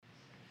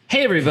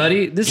Hey,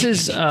 everybody. This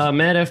is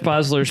Matt F.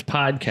 Bosler's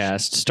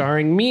podcast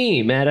starring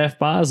me, Matt F.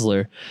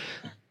 Bosler.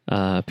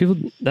 I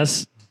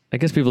guess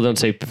people don't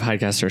say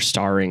podcasts are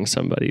starring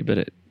somebody,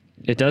 but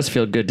it does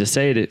feel good to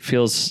say it. It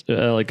feels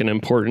like an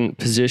important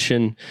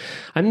position.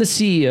 I'm the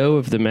CEO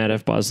of the Matt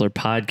F. Bosler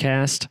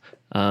podcast.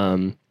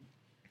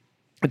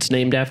 It's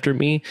named after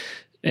me,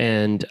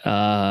 and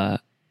that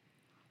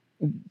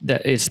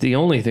it's the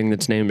only thing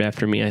that's named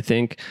after me, I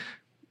think.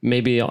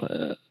 Maybe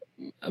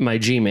my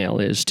Gmail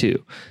is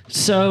too.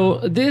 So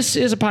this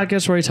is a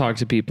podcast where I talk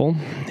to people,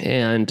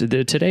 and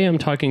today I'm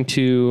talking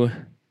to,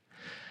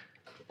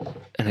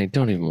 and I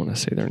don't even want to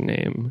say their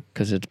name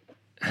because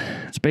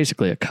it's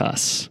basically a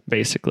cuss,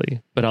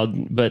 basically. But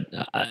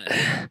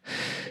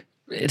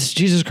it's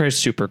Jesus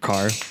Christ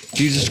Supercar.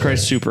 Jesus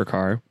Christ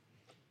Supercar.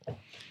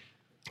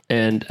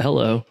 And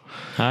hello.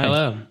 Hi.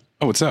 Hello.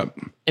 Oh, what's up?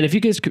 And if you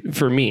guys could,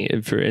 for me,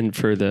 and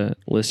for the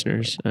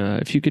listeners,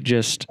 if you could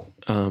just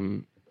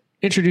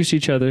introduce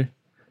each other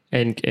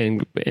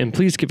and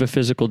please give a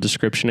physical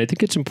description. I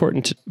think it's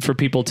important for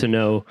people to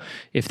know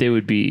if they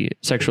would be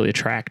sexually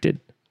attracted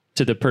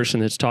to the person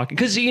that's talking.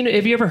 Because, you know,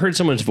 have you ever heard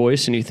someone's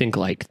voice and you think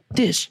like,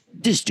 this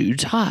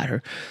dude's hot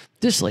or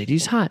this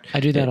lady's hot? I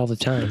do that all the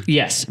time.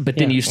 Yes, but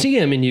then you see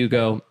him and you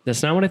go,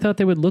 that's not what I thought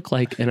they would look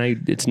like. And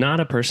it's not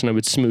a person I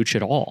would smooch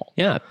at all.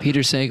 Yeah,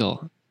 Peter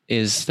Sagal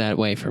is that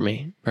way for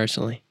me,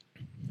 personally.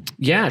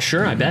 Yeah,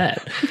 sure, I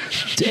bet.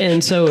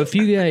 And so if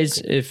you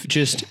guys, I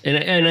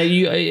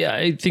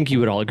think you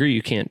would all agree,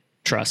 you can't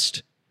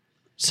trust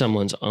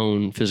someone's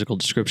own physical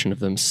description of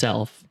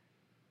themselves.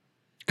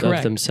 Correct.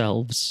 Of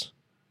themselves.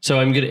 So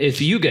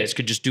if you guys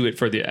could just do it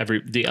for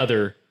the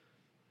other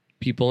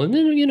people, and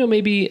then, you know,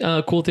 maybe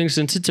cool things,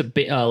 since it's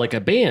like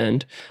a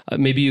band,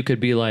 maybe you could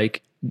be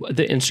like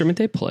the instrument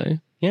they play.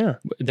 Yeah.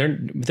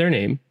 Their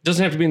name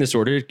doesn't have to be in this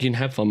order. You can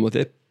have fun with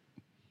it.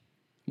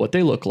 What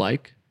they look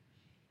like.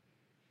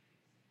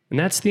 And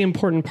that's the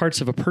important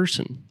parts of a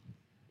person.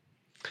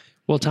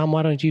 Well, Tom,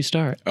 why don't you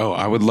start? Oh,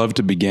 I would love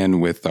to begin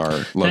with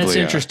our lovely... That's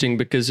interesting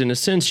because in a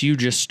sense you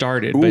just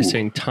started by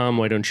saying, Tom,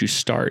 why don't you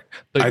start?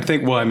 But I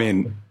think, well, I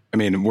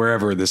mean,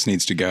 wherever this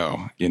needs to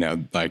go, you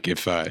know, like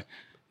if I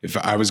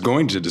was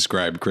going to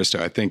describe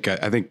Christo, I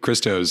think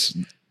Christo's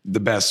the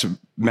best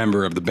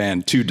member of the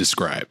band to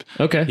describe.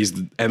 Okay. He's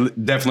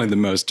definitely the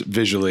most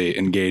visually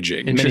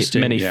engaging.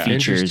 Interesting. Many Yeah.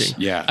 features.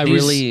 Interesting. Yeah. I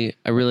really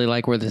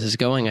like where this is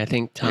going. I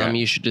think, Tom, Yeah.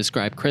 you should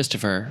describe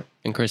Christopher,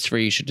 and Christopher,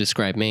 you should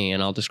describe me,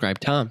 and I'll describe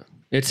Tom.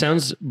 It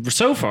sounds,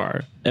 so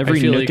far, Every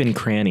I feel nook like and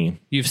cranny.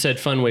 you've said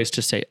fun ways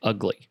to say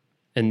ugly.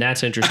 And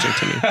that's interesting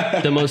to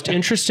me. The most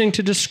interesting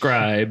to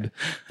describe,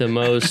 the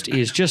most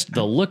is just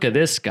the look of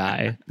this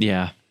guy.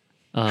 Yeah.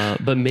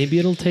 But maybe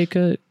it'll take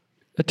a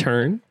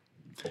turn.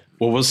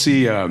 Well, we'll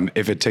see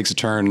if it takes a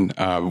turn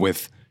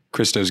with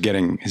Christo's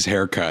getting his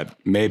hair cut.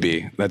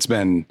 Maybe that's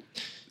been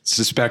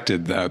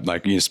suspected,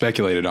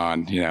 speculated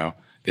on. You know,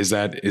 is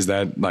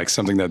that like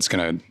something that's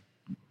going to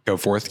go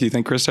forth? Do you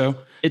think, Christo?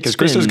 Because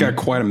Christo's got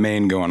quite a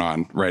mane going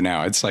on right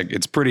now. It's like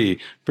it's pretty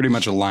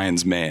much a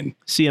lion's mane.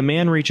 See, a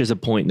man reaches a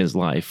point in his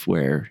life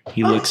where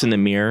he looks in the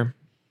mirror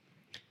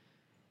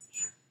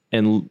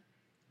and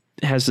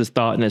has this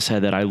thought in his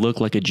head that I look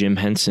like a Jim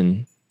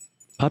Henson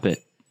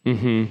puppet.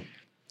 Mm-hmm.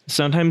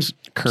 Sometimes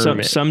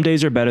some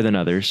days are better than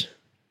others.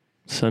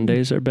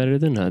 Sundays are better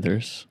than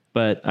others.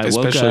 But I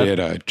Especially woke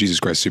up at Jesus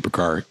Christ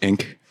Supercar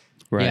Inc.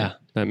 Right. Yeah.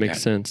 That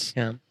makes sense.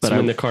 Yeah. But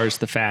when the car's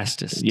the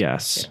fastest.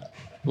 Yes.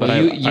 Well,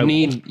 But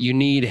you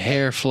need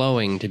hair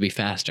flowing to be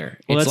faster.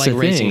 Well, It's that's like the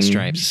racing thing.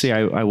 stripes. See,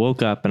 I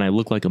woke up and I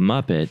looked like a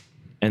Muppet,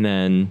 and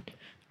then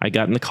I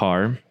got in the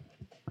car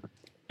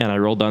and I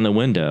rolled down the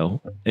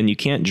window, and you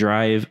can't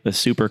drive a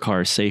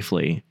supercar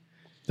safely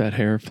That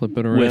hair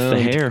flipping around. with the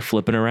hair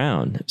flipping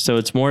around. So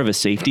it's more of a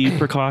safety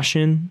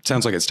precaution.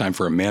 Sounds like it's time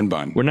for a man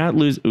bun. We're not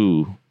losing.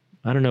 Ooh,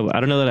 I don't know.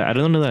 I don't know that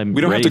I'm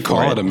We don't have ready to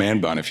call for it a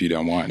man bun if you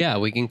don't want. Yeah,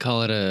 we can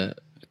call it a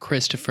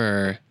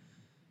Christopher.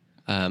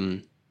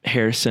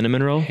 hair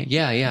cinnamon roll.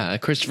 A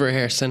Christopher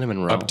hair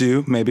cinnamon roll.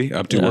 Updo, maybe.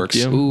 Updo works.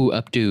 Updo. Ooh,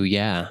 updo,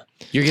 yeah.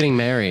 You're getting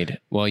married.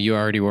 Well, you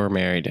already were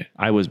married.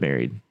 I was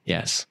married.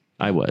 Yes.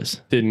 I was.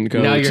 Didn't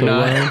go. No, you're so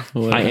not.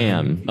 well. I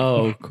am.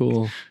 Oh,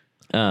 cool.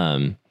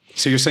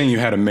 So you're saying you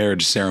had a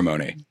marriage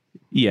ceremony?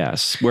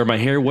 Yes, where my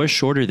hair was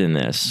shorter than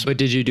this. But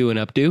did you do an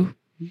updo?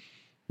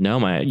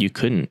 No, you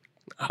couldn't.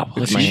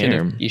 With my you should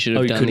hair. have. You should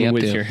Oh, have you done the couldn't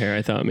updo. with your hair.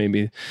 I thought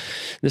maybe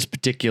this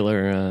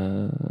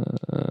particular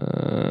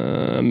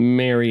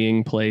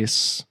marrying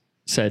place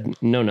said,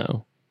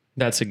 no,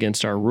 that's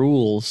against our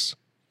rules.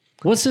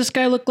 What's this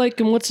guy look like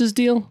and what's his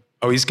deal?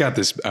 Oh, he's got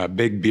this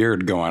big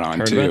beard going on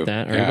Heard too. about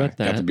that, heard about Got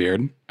that. the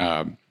beard.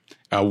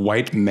 A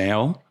white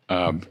male.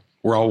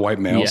 We're all white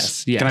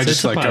males. Yes. Can I just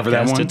it's a like cover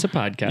that podcast. one? It's a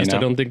podcast. You know?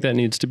 I don't think that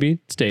needs to be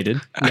stated.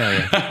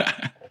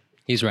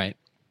 He's right.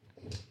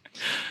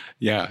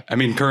 Yeah. I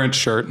mean, current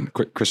shirt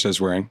Krista's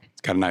wearing.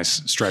 It's got a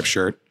nice striped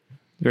shirt.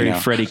 Very Yeah.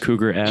 Freddy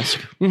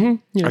Krueger-esque.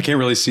 I can't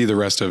really see the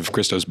rest of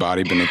Christo's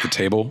body beneath the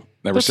table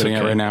that we're That's sitting at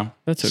okay. right now.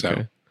 That's So,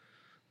 okay.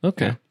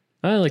 Okay.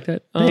 I like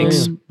that.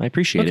 Thanks. I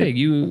appreciate Okay. it.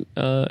 You,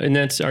 and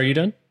are you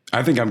done?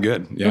 I think I'm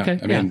good. Yeah. Okay,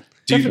 I mean,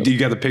 yeah. do you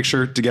get the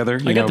picture together?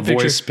 You got know, the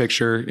voice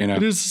picture. You know,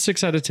 It is a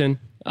 6 out of 10.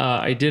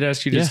 I did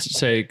ask you to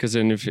say, because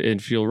then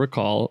if you'll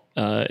recall,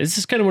 it's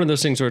just kind of one of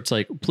those things where it's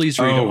like, please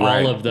read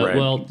right, all of the, right.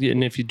 well,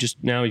 and if you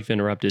just, now you've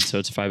interrupted, so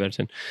it's a 5 out of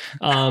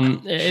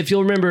 10. If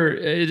you'll remember,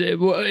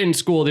 in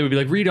school, they would be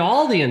like, read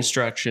all the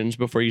instructions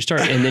before you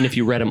start. And then if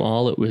you read them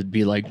all, it would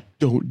be like,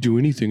 don't do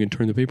anything and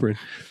turn the paper in.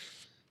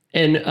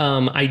 And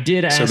I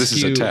did ask you. so this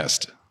is a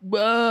test.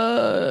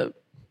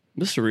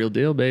 This is a real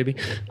deal, baby.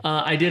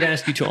 I did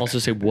ask you to also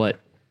say what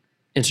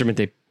instrument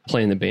they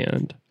play in the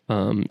band.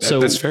 So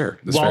that's fair.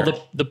 That's while fair.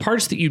 the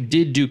parts that you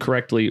did do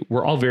correctly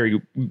were all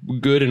very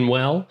good and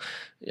well,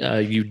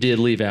 you did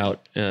leave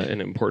out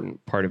an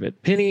important part of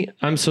it. Penny,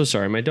 I'm so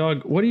sorry. My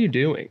dog, what are you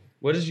doing?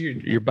 What is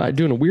your body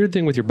doing? A weird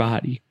thing with your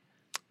body.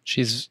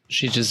 She's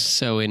just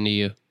so into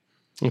you.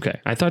 Okay.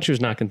 I thought she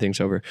was knocking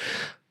things over.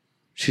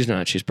 She's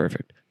not. She's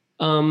perfect.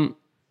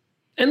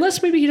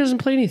 Unless maybe he doesn't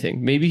play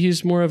anything. Maybe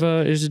he's more of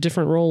is a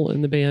different role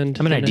in the band.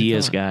 I'm an than I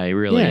ideas thought. guy,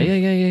 really.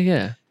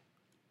 Yeah.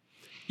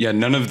 Yeah,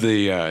 none of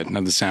the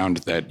sound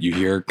that you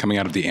hear coming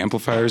out of the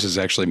amplifiers is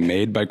actually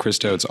made by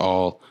Christo. It's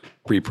all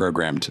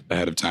pre-programmed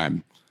ahead of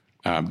time.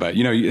 But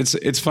you know,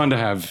 it's fun to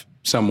have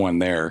someone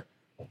there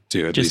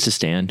to at Just least to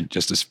stand.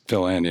 just to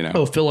fill in. You know,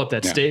 Oh, fill up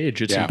that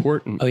stage. It's Yeah.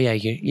 important. Oh yeah,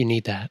 you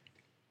need that.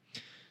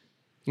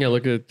 Yeah,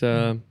 look at,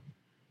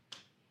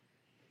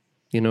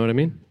 you know what I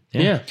mean?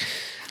 Yeah.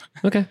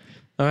 Okay.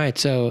 All right,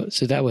 so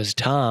that was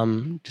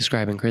Tom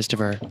describing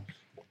Christopher.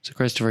 So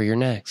Christopher, you're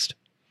next.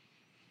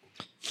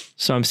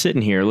 So I'm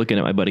sitting here looking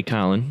at my buddy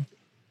Colin.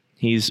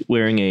 He's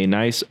wearing a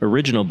nice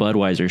original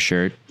Budweiser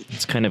shirt.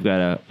 It's kind of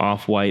got a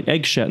off-white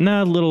eggshell.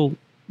 Not little,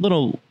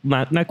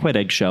 not quite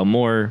eggshell.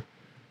 More,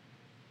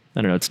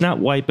 I don't know. It's not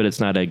white, but it's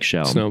not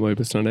eggshell. It's not white,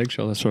 but it's not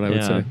eggshell. That's what I would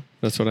Yeah. say.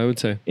 That's what I would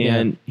say.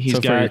 And he's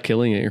so far, you're got-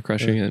 killing it. You're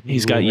crushing it.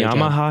 He's got Great job.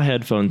 Yamaha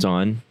headphones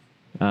on.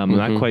 I'm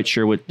not quite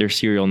sure what their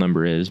serial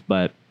number is,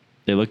 but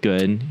they look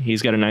good.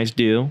 He's got a nice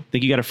do. I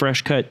think you got a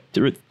fresh cut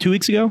 2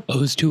 weeks ago. Oh,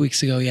 it was 2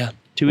 weeks ago, yeah.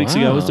 2 weeks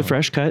ago was the Wow.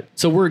 fresh cut.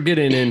 So we're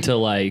getting into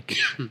like,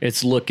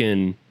 it's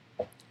looking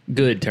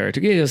good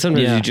territory. Yeah,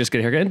 sometimes Yeah. you just get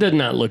a haircut. It does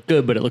not look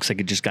good, but it looks like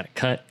it just got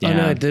cut. Oh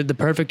Yeah. no, the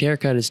perfect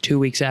haircut is 2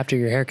 weeks after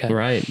your haircut.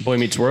 Right. Boy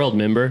Meets World,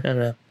 remember? I don't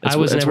know. That's I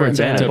was that's never where a it's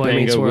fan at. of Boy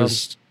Meets Topanga World.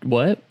 was,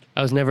 what?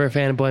 I was never a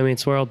fan of Boy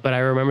Meets World, but I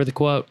remember the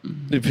quote.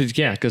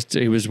 Yeah, because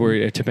he was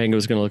worried Topanga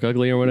was going to look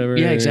ugly or whatever.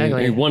 Yeah,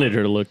 exactly. He wanted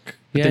her to look,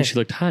 but Yeah. then she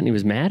looked hot and he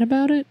was mad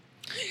about it.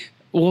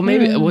 Well,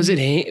 maybe was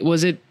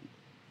it?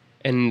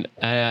 And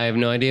I have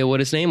no idea what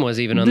his name was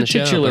even on The the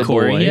show. titular But-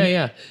 boy.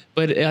 Yeah.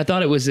 But I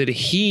thought it was that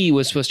he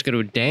was supposed to go to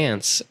a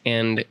dance,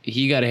 and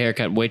he got a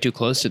haircut way too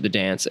close to the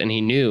dance, and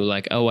he knew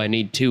like, oh, I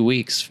need 2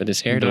 weeks for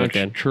this hair to look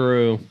good.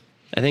 true.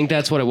 I think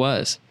that's what it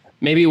was.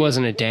 Maybe it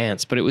wasn't a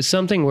dance, but it was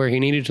something where he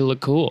needed to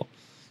look cool.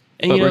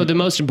 And But you know, we're- the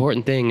most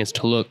important thing is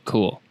to look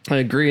cool. I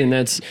agree, and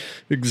that's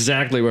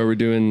exactly why we're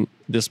doing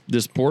this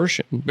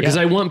portion because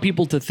Yeah. I want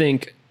people to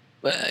think,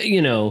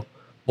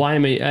 why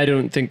am I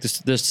don't think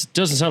this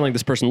doesn't sound like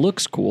this person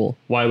looks cool.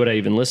 Why would I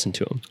even listen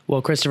to him?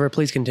 Well, Christopher,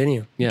 please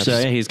continue. Yeah. So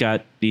yeah, he's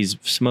got these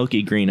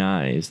smoky green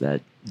eyes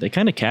that they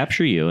kind of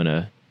capture you in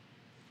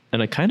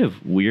a kind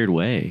of weird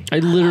way. I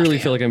literally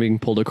feel like I'm being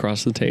pulled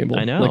across the table.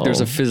 I know. Like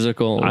there's a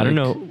physical. I don't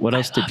like- know what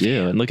else to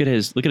do. And look at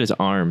his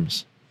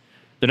arms.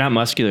 They're not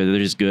muscular. They're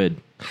just good.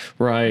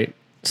 Right.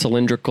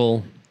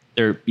 Cylindrical.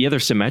 They're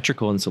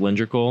symmetrical and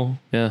cylindrical.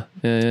 Yeah.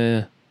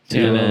 And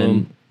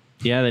then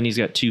then he's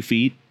got 2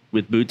 feet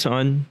with boots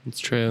on. It's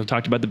true.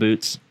 Talked about the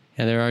boots.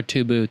 Yeah, there are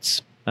 2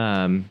 boots.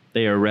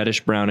 They are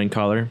reddish brown in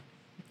color,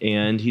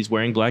 and he's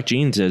wearing black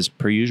jeans as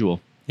per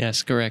usual.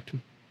 Yes, correct.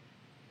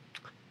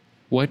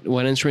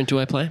 What instrument do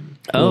I play?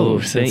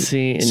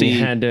 see, and you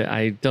had to.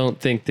 I don't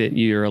think that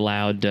you're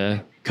allowed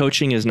to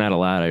coaching is not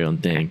allowed. I don't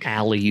think.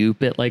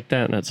 alley-oop it like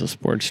that. That's a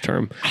sports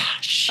term.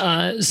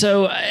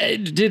 So I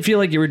did feel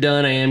like you were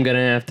done. I am gonna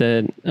have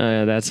to.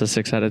 That's a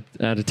 6 out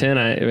of 10.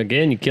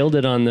 Again, you killed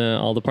it on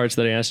all the parts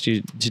that I asked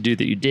you to do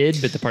that you did,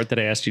 but the part that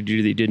I asked you to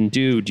do that you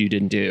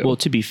didn't do. Well,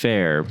 to be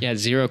fair, Yeah,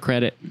 0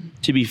 credit.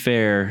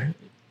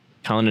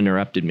 Colin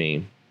interrupted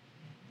me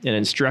and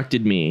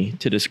instructed me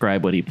to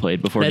describe what he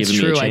played before That's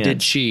giving me true. a chance. I did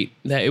cheat.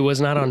 That it was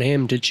not on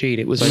him to cheat.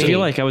 It was But I me. feel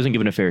like I wasn't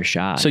given a fair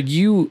shot. So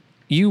you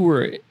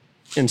were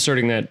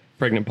inserting that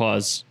pregnant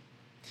pause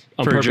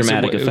on For purpose.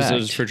 dramatic It was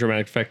effect. for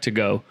dramatic effect to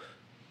go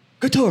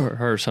guitar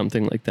or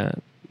something like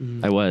that.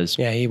 I was.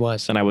 yeah, he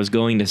was. And I was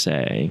going to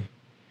say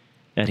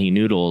that he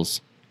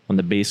noodles on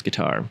the bass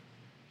guitar.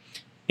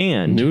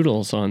 And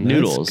Noodles on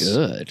Noodles. That's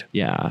good.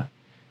 yeah.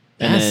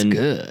 That's and then,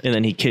 good. And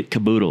then he kicked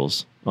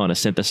caboodles on a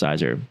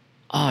synthesizer.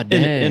 Oh,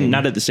 dang. And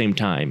not at the same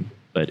time,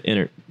 but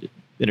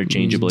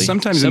interchangeably.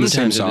 Sometimes in the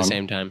same Sometimes at song. the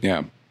same time.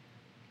 Yeah.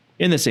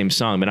 in the same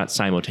song, but not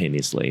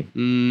simultaneously.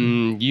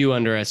 You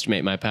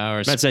underestimate my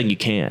powers. I'm not saying you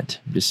can't.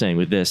 I'm just saying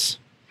with this.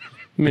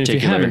 I mean, if you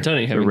particular haven't done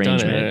it, you haven't done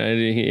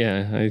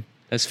arrangement. it.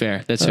 That's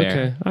fair. That's Okay.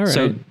 fair. All right.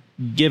 So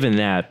given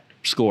that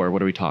score,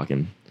 what are we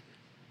talking?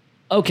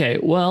 Okay,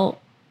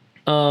 well,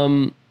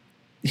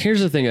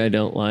 here's the thing I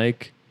don't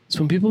like. It's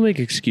when people make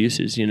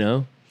excuses, you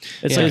know?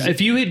 It's like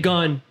if you had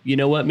gone, you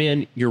know what,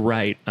 man, you're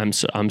right.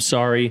 I'm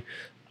sorry.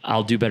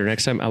 I'll do better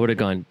next time. I would have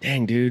gone,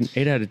 dang, dude,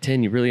 8 out of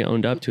 10. You really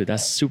owned up to it.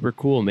 That's super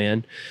cool,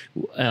 man.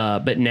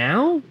 But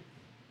now,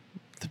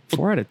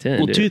 4 out of 10.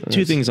 Well, dude.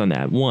 two things on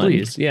that. One,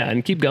 Please, yeah,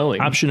 and keep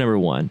going. option number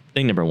one,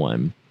 thing number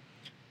one,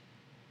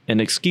 an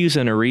excuse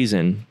and a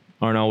reason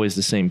aren't always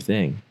the same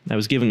thing. I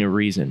was giving a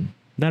reason,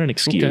 not an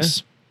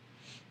excuse.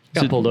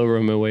 Got pulled over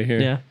on my way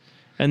here. Yeah.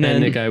 And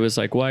then the guy was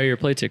like, why are your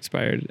plates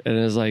expired? And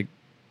I was like,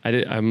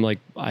 I'm like,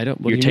 I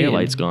don't. What Your do you mean?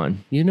 taillight's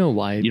gone. You know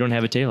why? You don't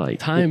have a taillight.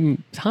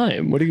 Time.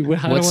 What do you?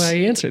 How do I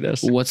answer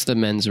this? What's the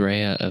mens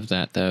rea of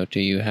that though? Do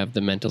you have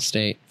the mental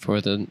state for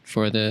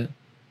the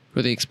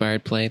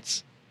expired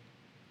plates?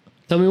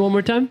 Tell me one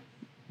more time.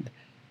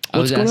 I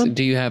was going asking, on?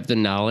 do you have the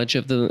knowledge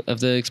of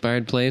the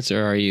expired plates,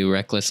 or are you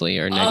recklessly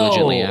or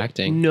negligently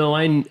acting? No,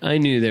 I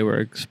knew they were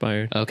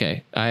expired.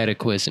 Okay, I had a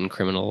quiz in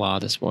criminal law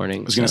this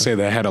morning. I was going to say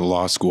that had a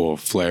law school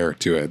flair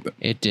to it.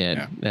 It did.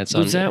 Yeah. That's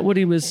Was that what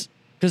he was?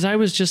 Because I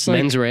was just like,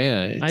 mens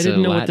rea? I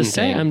didn't know what to Latin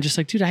say. thing. I'm just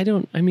like, dude, I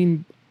don't. I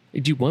mean,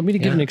 do you want me to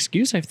give Yeah. an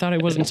excuse? I thought I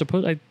wasn't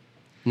supposed.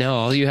 No,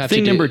 all you have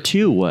Thing to do. number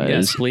two was,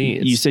 Yes,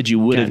 please. you said you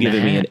would have Got in given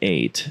the me an hat.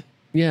 8.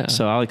 Yeah.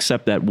 So I'll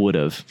accept that would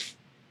have.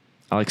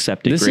 I'll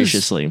accept it This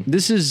graciously.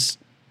 This is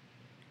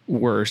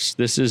worse.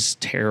 This is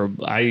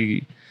terrible.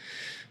 Yikes,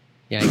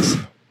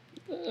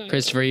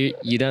 Christopher,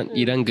 you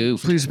done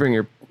goofed. Please bring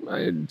your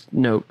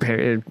note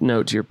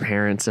to your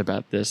parents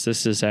about this.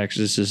 This is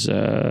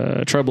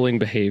troubling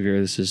behavior.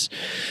 This is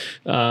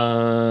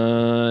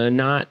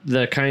not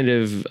the kind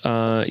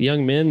of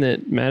young men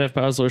that Matt F.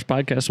 Bosler's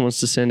podcast wants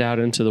to send out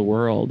into the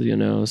world.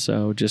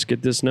 So just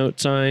get this note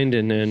signed,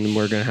 and then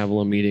we're gonna have a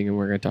little meeting, and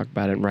we're gonna talk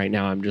about it. And right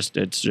now, I'm just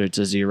it's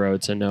a 0.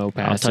 It's a no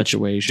pass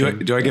situation.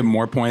 Do I get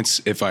more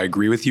points if I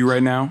agree with you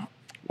right now?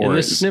 And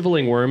is- this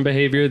sniveling worm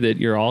behavior that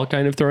you're all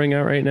kind of throwing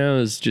out right now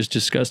is just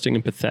disgusting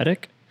and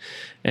pathetic.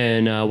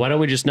 And why don't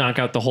we just knock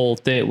out the whole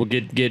thing? We'll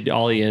get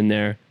Ollie in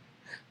there.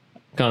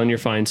 Colin, you're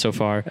fine so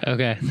far.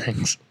 Okay,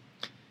 thanks.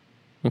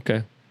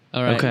 Okay.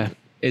 All right. Okay.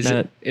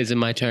 Is it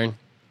my turn?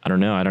 I don't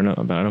know,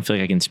 but I don't feel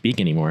like I can speak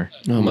anymore.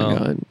 Oh my Well,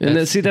 god. And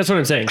that's what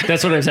I'm saying.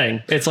 That's what I'm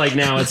saying. It's like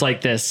now it's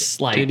like this.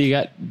 Like Dude,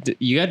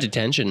 you got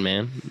detention,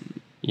 man.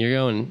 You're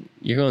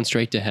going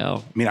straight to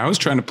hell. I mean, I was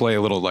trying to play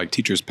a little like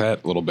teacher's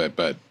pet a little bit,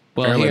 but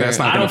Well, apparently here- that's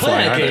not I going don't to play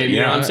fly that either. game. You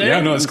know what I'm saying?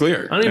 Yeah, no, it's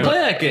clear. I don't even Yeah. play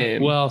that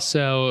game. Well,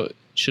 so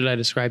should I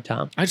describe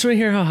Tom? I just want to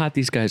hear how hot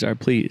these guys are,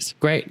 please.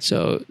 Great.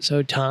 So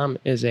Tom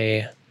is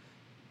a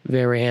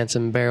very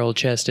handsome,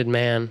 barrel-chested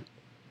man.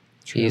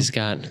 He's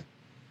got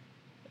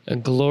a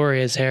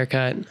glorious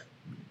haircut.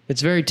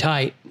 It's very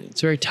tight. It's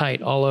very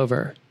tight all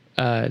over.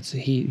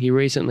 He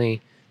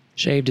recently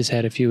shaved his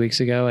head a few weeks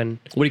ago, and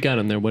What do you got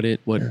on there?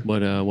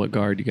 What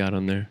guard you got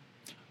on there?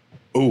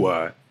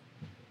 Oh,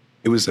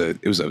 it was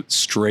a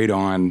straight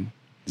on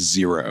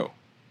 0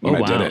 when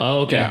I did it.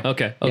 Oh, okay. Yeah.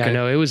 Okay. yeah,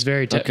 no, it was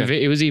very tight.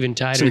 Okay. It was even It's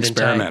tighter an than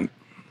tight. experiment.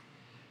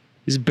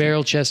 He's a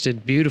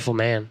barrel-chested, beautiful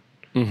man.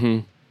 Mm-hmm.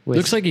 With-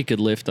 Looks like he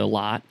could lift a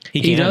lot. He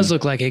can. does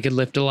look like he could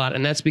lift a lot,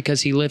 and that's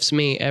because he lifts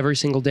me every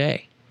single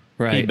day.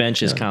 Right. He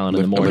benches Colin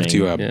in the I morning. lift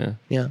you up. Yeah.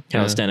 Yeah.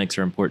 Calisthenics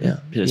are important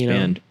to this you know,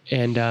 band.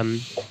 and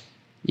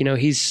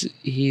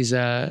he's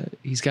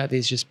got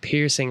these just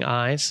piercing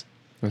eyes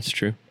That's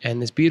true.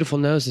 and this beautiful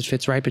nose that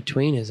fits right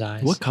between his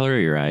eyes. What color are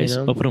your eyes?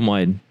 know? Open them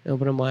wide.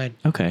 Open them wide.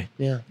 Okay.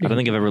 Yeah. I don't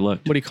think I've ever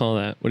looked. What do you call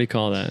that?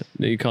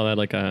 Do you call that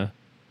like a?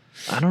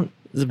 I don't.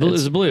 It's blue.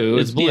 It's blue.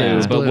 It's blue. yeah,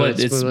 it's but blue, what?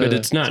 it's It's blue. but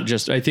it's not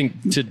just. I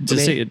think to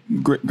say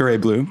it Gray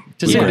blue.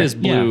 to say it gray. is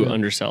blue Yeah.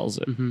 undersells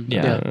it.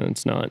 Yeah.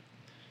 It's not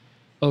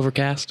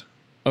Overcast.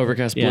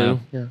 overcast Yeah. blue.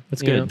 Yeah.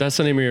 That's You good. know? That's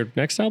the name of your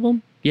next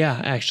album. Yeah,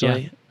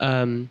 actually.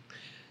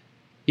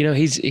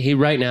 He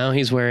right now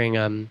he's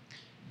wearing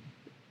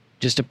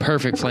just a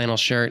perfect flannel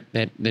shirt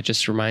that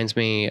just reminds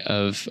me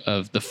of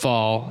the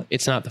fall.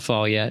 It's not the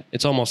fall yet.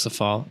 It's almost the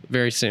fall,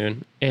 very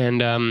soon.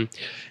 And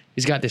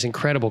he's got this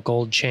incredible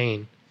gold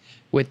chain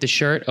with the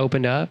shirt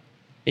opened up,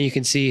 and you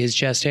can see his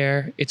chest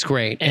hair. It's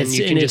great. And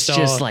you can it's all-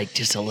 just like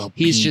just a little.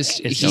 He's peak. just-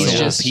 It's he's a little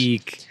just-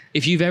 peak.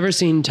 If you've ever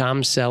seen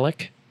Tom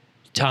Selleck,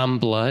 Tom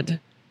Blood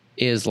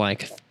is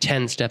like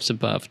 10 steps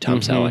above Tom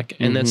Selleck.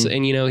 And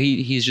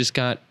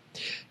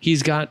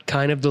he's got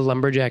kind of the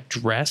lumberjack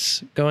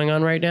dress going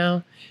on right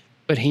now,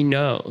 but he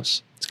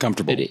knows It's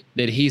comfortable.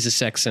 that he's a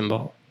sex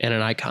symbol and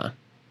an icon.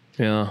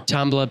 Yeah.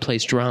 Tom Blood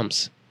plays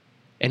drums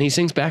and he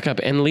sings backup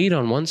and lead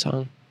on one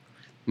song,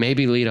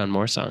 maybe lead on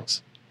more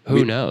songs.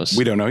 Who knows?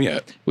 We don't know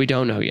yet. We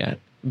don't know yet.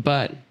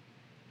 But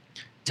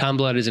Tom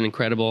Blood is an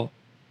incredible,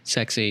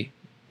 sexy,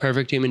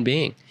 perfect human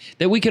being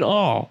that we can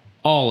all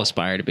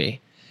aspire to be.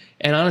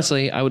 And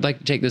honestly, I would like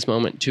to take this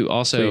moment to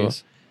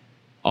Please.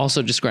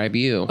 also describe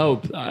you.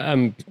 Oh,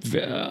 I'm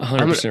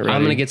 100% ready.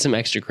 I'm going to get some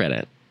extra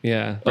credit.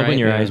 Yeah. Open Right,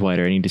 your yeah. eyes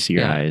wider. I need to see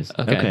your Yeah, eyes.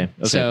 okay. Okay.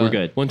 So- We're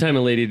good. One time,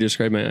 a lady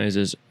described my eyes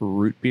as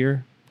root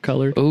beer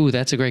colored. Oh,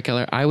 that's a great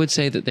color. I would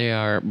say that they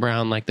are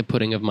brown like the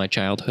pudding of my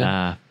childhood.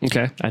 Ah,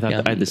 Okay. I thought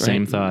Yeah, I had the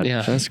same right. thought.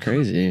 Yeah. That's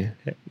crazy.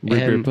 Root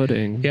beer And-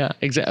 pudding. Yeah,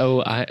 exactly.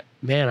 Oh, I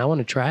want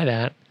to try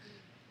that.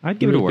 I'd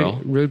give it a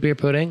whirl. Root beer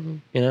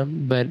pudding,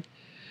 but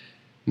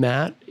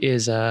Matt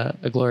is a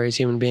glorious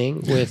human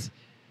being with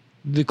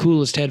the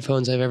coolest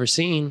headphones I've ever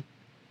seen.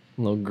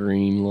 Little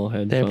green, little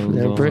They're,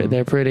 headphones.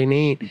 they're pretty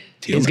neat.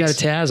 He's got a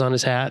Humans. Taz on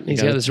his hat. He's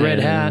got got a this red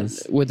hat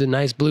Taz. with a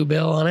nice blue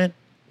bill on it.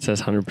 It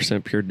says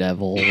 100% pure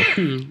devil.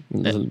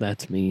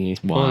 That's me.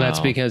 Well, that's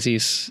Wow. because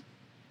he's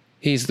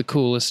the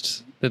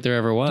coolest that there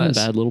ever I'm a was.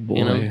 bad little boy,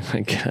 you know? I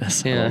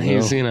guess. I Yeah, don't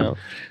he's know.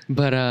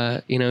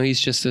 but he's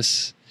just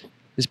this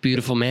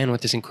beautiful man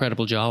with this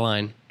incredible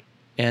jawline,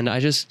 and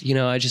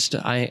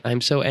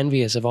I'm so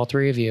envious of all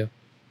three of you.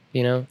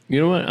 You know, You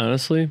know what?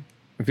 Honestly,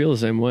 I feel the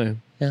same way.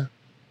 yeah,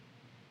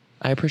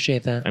 I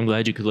appreciate that. I'm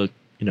glad you could look,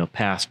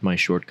 past my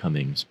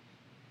shortcomings.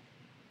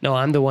 No,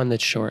 I'm the one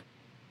that's short.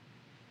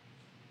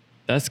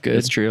 That's good.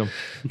 It's true.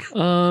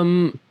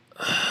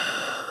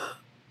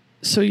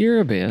 So you're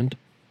a band.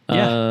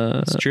 Yeah,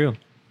 it's true.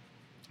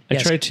 I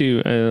Yes. try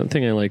to, a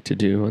thing I like to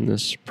do on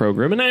this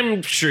program, and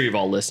I'm sure you've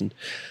all listened.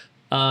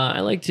 I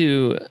like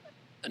to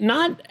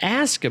not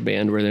ask a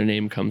band where their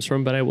name comes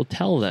from, but I will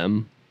tell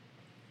them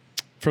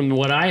from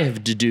what I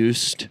have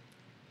deduced,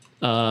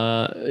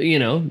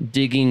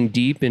 digging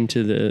deep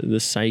into the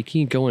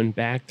psyche, going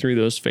back through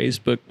those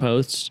Facebook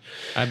posts.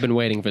 I've been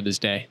waiting for this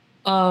day.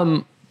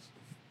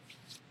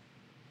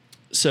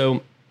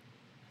 So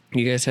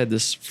you guys had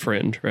this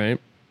friend, right?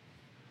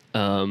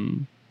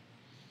 And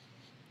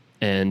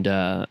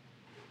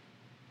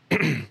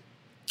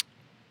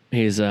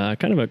he's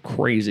kind of a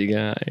crazy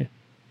guy.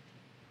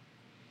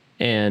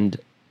 And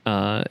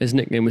his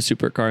nickname was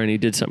Supercar, and he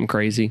did something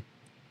crazy.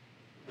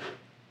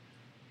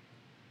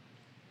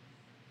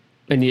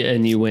 And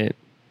you went,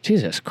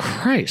 Jesus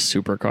Christ,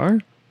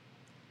 Supercar?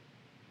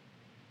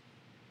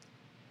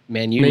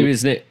 Man, Maybe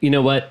his name, you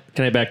know what?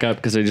 Can I back up?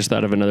 Because I just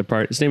thought of another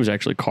part. His name was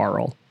actually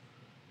Carl.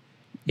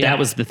 Yeah. That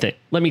was the thing.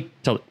 Let me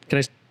tell can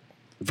I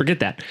forget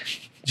that?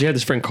 You had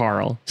this friend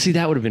Carl. See,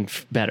 that would have been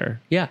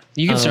better. Yeah,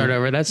 you can start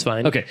over. That's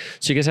fine. Okay,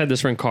 so you guys had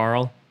this friend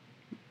Carl.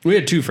 We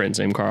had two friends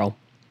named Carl.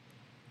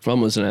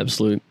 One was an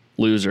absolute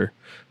loser,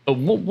 but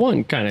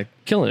one kind of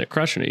killing it,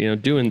 crushing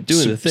it. Doing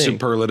the thing.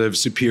 Superlative,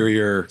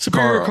 superior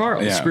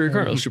Carl. Yeah. Superior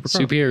Carl. Super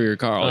Carl. Superior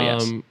Carl.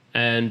 Yes.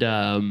 And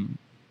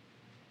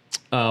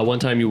one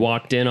time you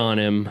walked in on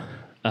him.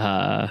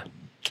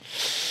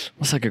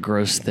 What's like a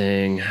gross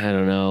thing? I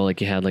don't know. Like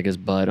he had like his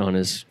butt on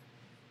his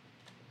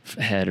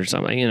head or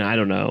something. I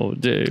don't know.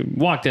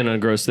 Walked in on a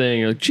gross thing.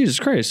 You're like, Jesus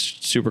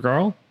Christ, Super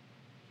Carl.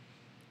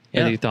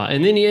 Yeah.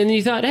 And then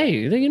you thought, hey,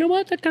 you know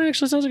what? That kind of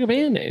actually sounds like a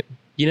band name.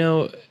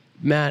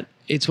 Matt,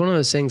 it's one of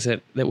those things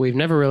that we've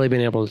never really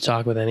been able to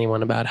talk with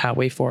anyone about how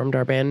we formed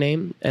our band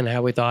name and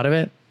how we thought of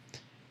it.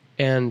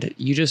 And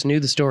you just knew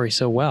the story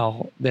so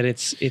well that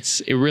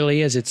it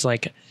really is. It's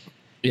like,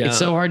 Yeah. it's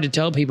so hard to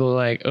tell people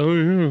like, oh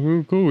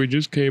yeah, cool, we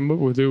just came up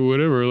with it,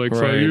 whatever, like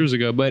Right. 5 years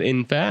ago. But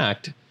in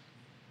fact,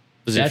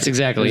 that's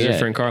exactly was it. your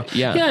friend Carl.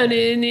 Yeah. Yeah. And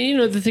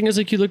the thing is,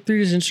 like, you look through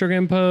his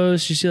Instagram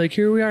posts, you see, like,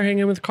 here we are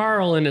hanging with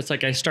Carl. And it's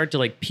like, I start to,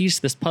 like, piece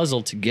this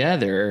puzzle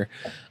together.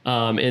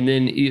 And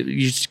then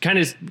you kind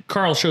of,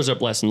 Carl shows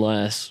up less and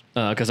less.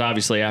 Because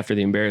obviously, after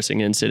the embarrassing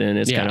incident,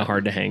 it's Yeah. kind of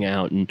hard to hang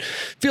out and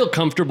feel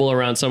comfortable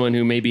around someone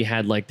who maybe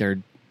had, like, their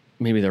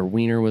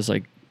wiener was,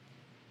 like,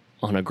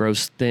 on a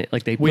gross thing.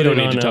 Like, they We put don't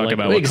it need on to a, talk like,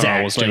 about what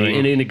Carl was exactly,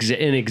 doing.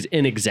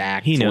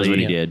 inexactly. He knows what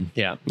he did.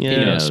 yeah, Yeah.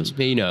 he knows.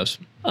 He knows.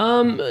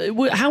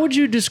 How would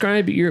you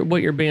describe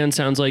what your band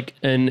sounds like?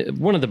 And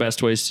one of the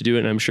best ways to do it,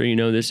 and I'm sure you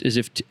know this, is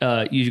if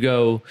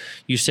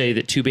you say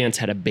that two bands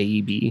had a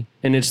baby,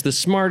 and it's the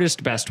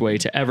smartest, best way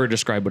to ever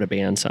describe what a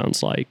band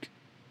sounds like.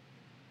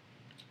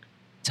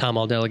 Tom,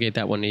 I'll delegate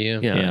that one to you.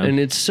 Yeah, Yeah. and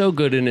it's so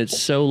good, and it's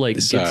so like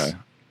It's, it's,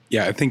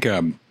 I think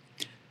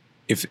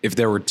if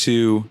there were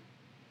two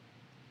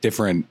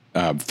different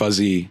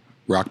fuzzy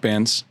rock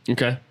bands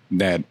okay,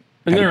 that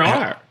and there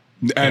had- are.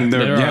 and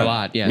There are yeah, a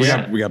lot,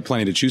 yes. we got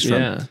plenty to choose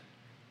from. Yeah.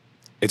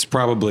 It's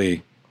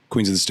probably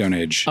Queens of the Stone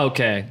Age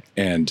Okay,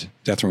 and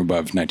Death from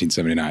Above,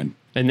 1979.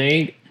 and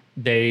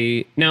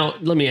they now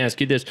let me ask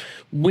you this: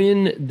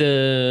 when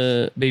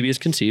the baby is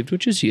conceived,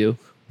 which is you,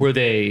 were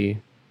they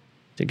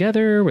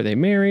together? Were they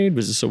married?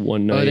 Was this a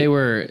one night?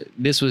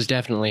 This was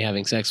definitely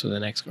having sex with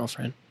an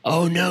ex-girlfriend.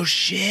 Oh no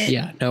shit!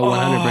 Yeah, no,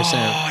 100%.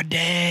 Oh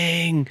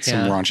dang!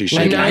 Some raunchy shit.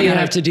 Like now you I-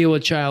 have to deal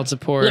with child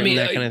support Let me- and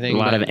that kind of A thing.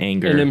 lot but- of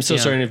anger. And I'm so Yeah.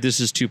 sorry and if this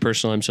is too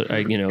personal. I'm so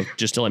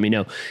just to let me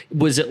know.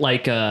 Was it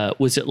like a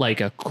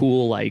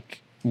cool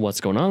like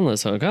what's going on?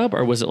 Let's hook up,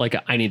 or was it like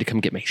I need to come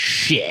get my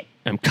shit?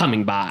 I'm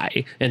coming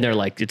by, and they're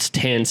like it's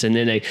tense, and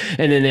then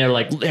they're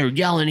like they're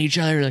yelling at each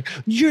other like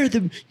you're a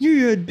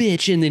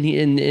bitch, and then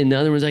and the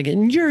other one's like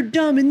and you're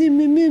dumb, and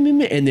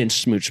then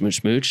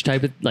smooch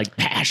type of like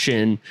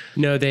passion.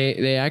 No,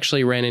 they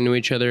actually ran into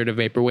each other at a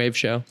vaporwave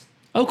show,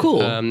 Oh,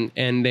 cool.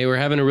 and they were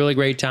having a really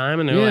great time.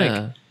 And they're Yeah.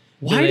 like,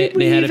 Why they, did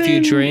we they had a few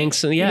even-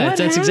 drinks, and yeah, what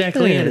that's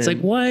exactly it. It's like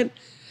happened? what?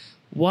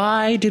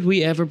 Why did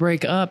we ever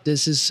break up?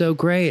 This is so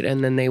great.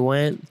 And then they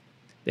went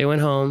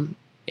home,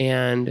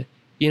 and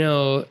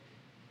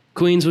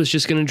Queens was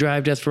just going to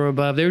drive Death from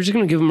Above. They were just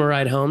going to give them a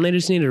ride home. They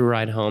just needed a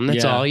ride home.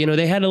 That's Yeah. all.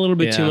 They had a little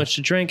bit too Yeah. much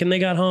to drink, and they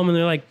got home, and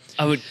they're like,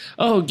 I would.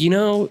 oh,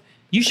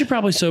 you should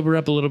probably sober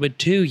up a little bit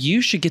too.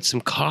 You should get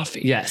some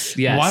coffee. Yes.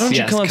 Why don't you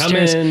yes. come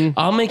upstairs? in.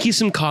 I'll make you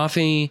some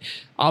coffee.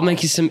 I'll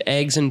make you some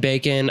eggs and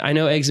bacon. I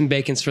know eggs and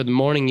bacon's for the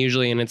morning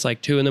usually, and it's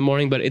like 2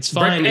 a.m, but it's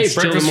fine. Hey, It's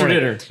still breakfast the for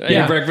morning. dinner.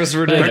 Yeah. Hey, breakfast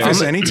for dinner.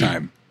 Breakfast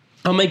anytime.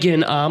 I'll make you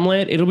an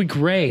omelet. It'll be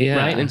great, Yeah.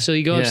 right? And so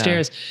you go Yeah.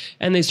 upstairs,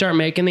 and they start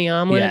making the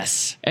omelet.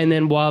 Yes. And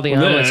then while the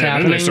omelet's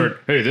happening, then they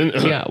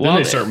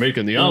start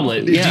making the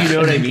omelet. Do you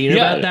know what I mean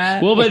about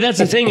that? Well, but that's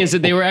the thing is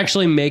that they were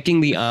actually making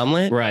the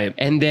omelet, Right.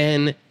 And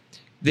then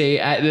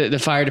the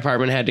fire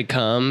department had to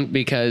come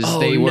because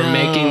they were no.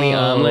 making the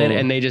omelet,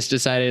 and they just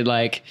decided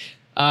like,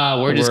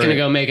 we're just gonna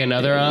go make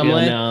another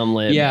omelet. An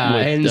omelet. Yeah,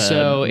 with, and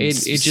so it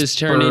just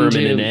turned sperm into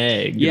and an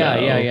egg.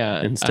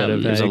 Yeah. Instead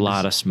of There's a eggs.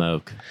 lot of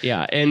smoke.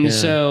 Yeah, and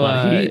so A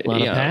lot of heat, a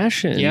lot of yeah.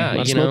 passion. Yeah, A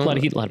lot of you smoke, know, a lot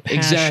of heat, a lot of passion.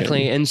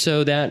 Exactly, and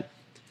so that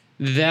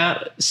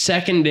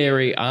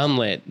secondary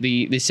omelet,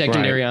 the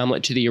secondary Right.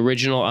 omelet to the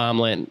original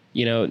omelet,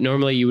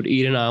 normally you would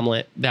eat an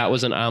omelet. That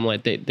was an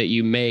omelet that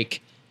you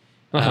make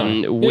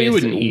You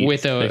wouldn't eat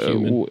with a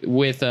human.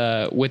 with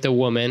a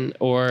woman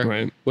or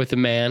Right. with a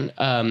man.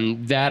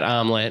 That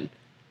omelet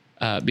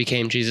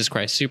became Jesus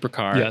Christ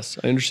Supercar. Yes,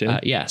 I understand.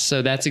 Yeah,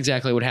 so that's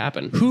exactly what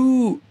happened.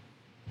 Who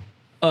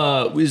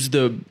is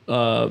the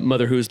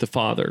mother? Who is the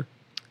father?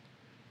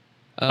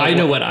 I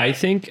know what I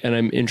think, and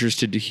I'm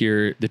interested to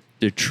hear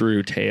the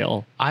true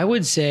tale. I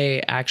would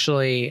say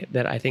actually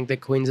that I think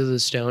that Queens of the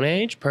Stone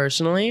Age,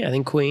 personally, I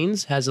think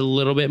Queens has a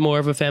little bit more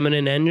of a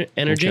feminine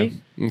energy.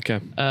 Okay.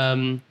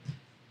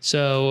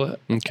 So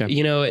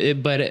Okay.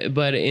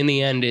 but in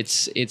the end,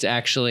 it's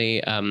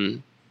actually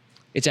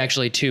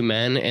 2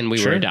 men, and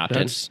we were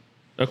adopted.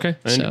 Okay.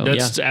 So,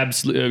 That's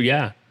absolutely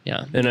yeah.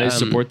 Yeah, And I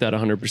support that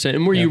 100%.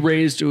 And were you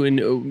raised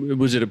in?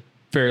 Was it a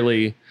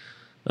fairly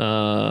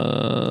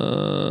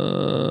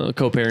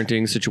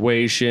co-parenting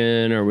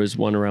situation, or was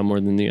one around more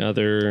than the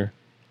other?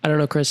 I don't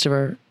know,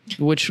 Christopher.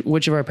 Which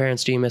of our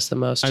parents do you miss the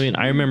most? I mean,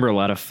 I remember a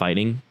lot of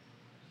fighting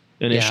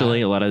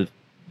initially, a lot of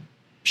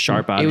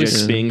sharp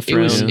objects being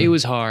thrown. It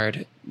was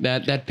hard.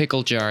 That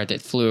pickle jar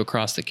that flew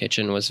across the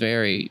kitchen was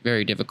very,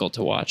 very difficult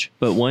to watch.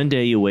 But one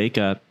day you wake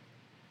up,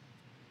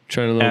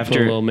 Trying to put a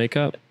little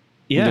makeup.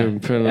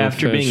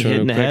 after being hit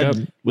in the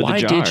head with Why a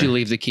jar. did you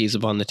leave the keys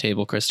upon the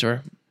table,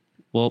 Christopher?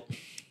 Well,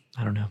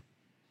 I don't know.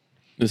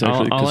 It was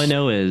All I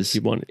know is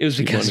It was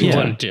because you you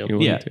wanted wanted to. You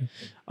wanted to.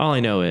 all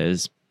I know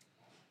is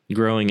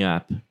growing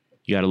up,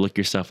 you got to look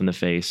yourself in the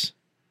face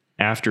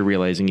after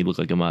realizing you look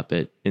like a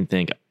Muppet and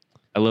think,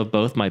 I love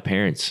both my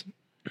parents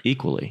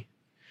equally.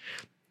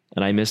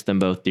 And I miss them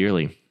both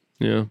dearly.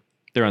 Yeah.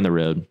 They're on the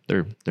road.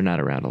 They're not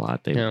around a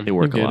lot. They Yeah, they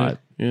work a Get lot. it.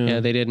 Yeah. Yeah,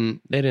 they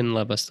didn't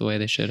love us the way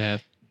they should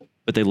have.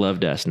 But they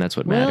loved us, and that's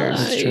what Well,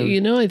 matters.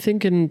 I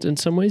think in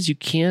some ways you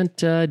can't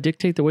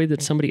dictate the way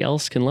that somebody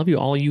else can love you.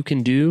 All you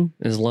can do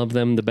is love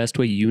them the best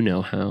way you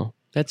know how.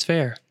 That's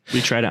fair.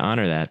 We try to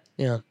honor that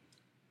Yeah.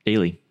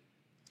 daily.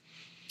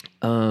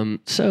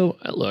 So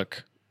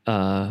look,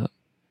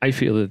 I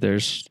feel that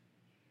there's,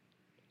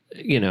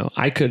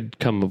 I could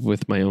come up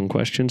with my own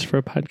questions for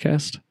a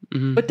podcast,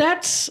 but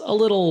that's a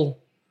little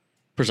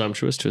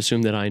presumptuous to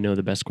assume that I know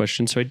the best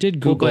questions. So I did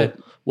Google but-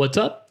 what's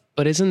up.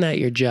 But isn't that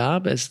your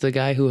job as the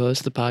guy who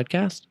hosts the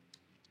podcast?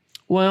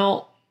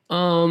 Well,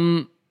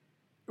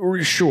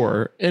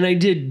 sure. And I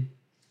did,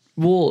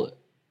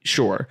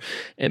 sure.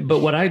 But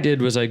what I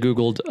did was I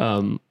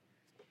Googled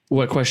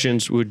what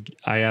questions would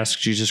I ask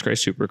Jesus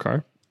Christ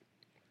Supercar?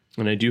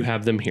 And I do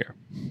have them here.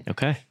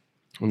 Okay.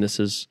 And this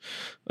is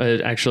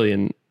actually,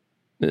 and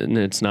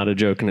it's not a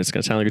joke and it's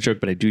going to sound like a joke,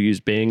 but I do use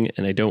Bing,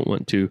 and I don't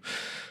want to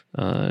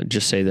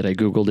just say that I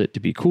Googled it to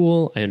be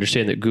cool. I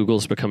understand that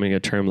Google's becoming a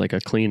term like a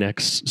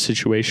Kleenex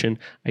situation.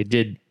 I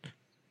did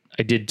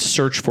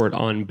search for it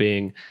on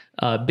Bing.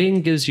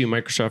 Bing gives you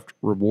Microsoft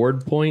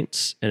reward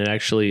points, and it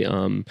actually,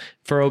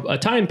 for a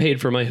time, paid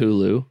for my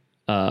Hulu.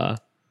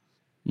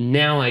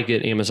 Now I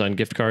get Amazon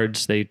gift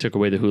cards. They took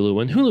away the Hulu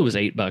one. Hulu was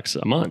 $8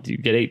 a month. You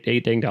get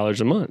eight dang dollars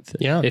a month.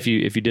 Yeah. If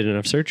you did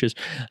enough searches.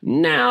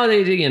 Now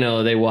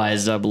they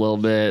wised up a little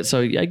bit.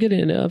 So I get a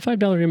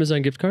 $5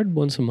 Amazon gift card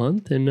once a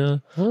month,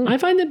 and I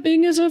find that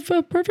Bing is a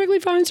perfectly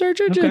fine search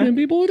engine. Okay. And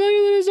people will tell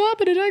you that it's not,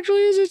 but it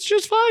actually is. It's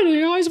just fine.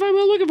 I always find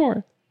what I'm looking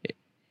for.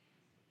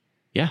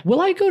 Yeah. Will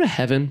I go to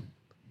heaven?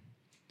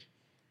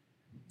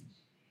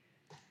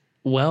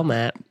 Well,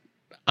 Matt,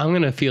 I'm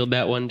going to field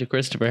that one to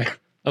Christopher.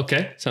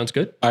 Okay, sounds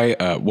good. Can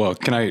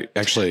I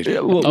actually?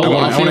 Well, I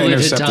want to field it to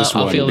intercept Tom- this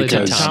I'll one field it to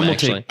because Tom,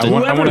 actually. I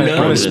want Whoever to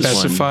knows this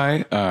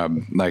specify.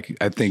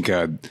 I think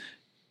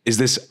is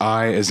this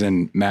I as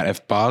in Matt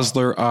F.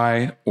 Bosler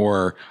I,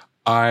 or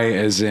I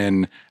as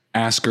in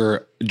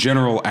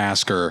general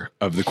asker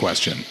of the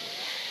question?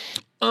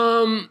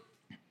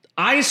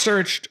 I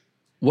searched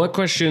what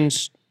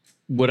questions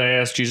would I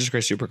ask Jesus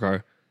Christ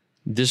Supercar.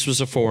 This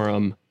was a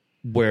forum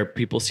where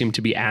people seem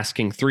to be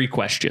asking 3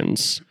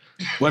 questions.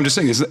 Well, I'm just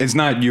saying it's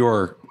not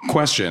your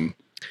question.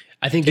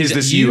 I think Is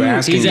this you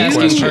asking He's the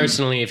asking question?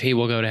 personally if he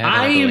will go to heaven.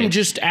 I am believe.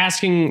 just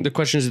asking the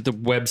questions at the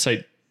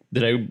website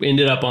that I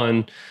ended up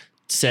on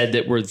said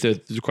that were the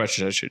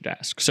questions I should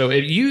ask. So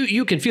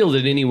you can field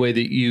it any way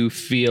that you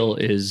feel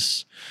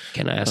is.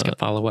 Can I ask a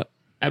follow-up?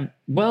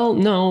 Well,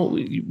 no.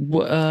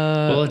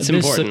 Well, it's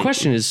important. The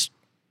question is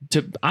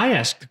I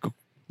asked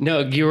No,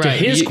 you're right.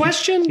 his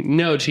question.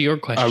 No, to your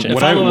question.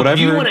 what I've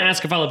you heard- want to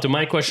ask a follow up to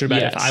my question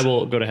about Yes. if I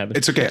will go to heaven?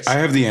 It's okay. I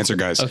have the answer,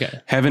 guys. Okay.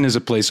 Heaven is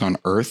a place on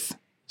earth.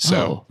 So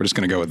Oh. we're just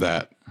going to go with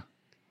that.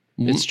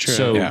 It's true.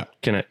 So Yeah.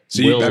 can I?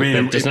 So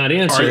that does not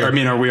answer.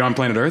 Are we on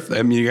planet Earth?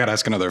 I mean, you got to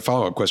ask another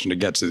follow-up question to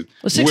get to.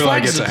 Well, Six will I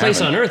Flags get is a to place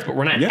heaven? on Earth, but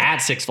we're not Yeah. at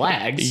Six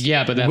Flags.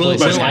 Yeah, but that will,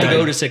 place will is I heaven.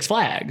 go to Six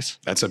Flags?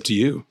 That's up to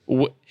you.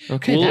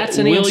 Okay, that's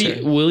an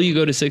answer. Will you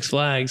go to Six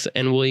Flags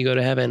and will you go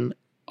to heaven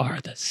are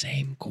the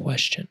same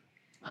question.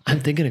 I'm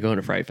thinking of going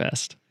to Fright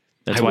Fest.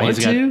 That's I why want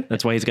he's got. to.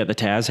 That's why he's got the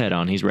Taz head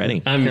on. He's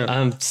ready.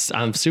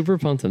 I'm super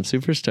pumped. I'm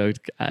super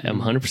stoked.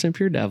 I'm 100%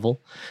 pure devil.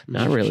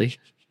 Not really.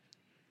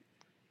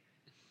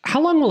 How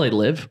long will I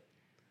live?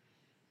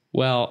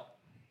 Well,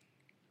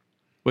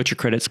 What's your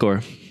credit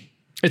score?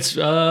 It's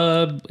in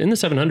the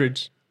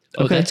 700s.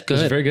 oh, that's good.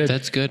 It's very good.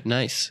 That's good.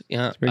 Nice.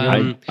 Yeah.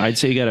 I'd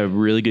say you got a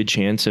really good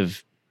chance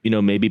of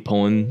maybe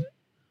pulling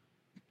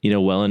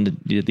well into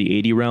the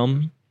 80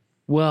 realm.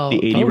 Well, The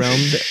 80 realm.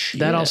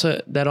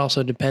 that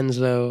also depends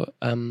though.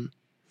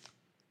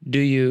 Do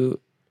you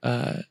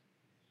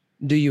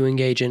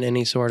engage in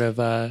any sort of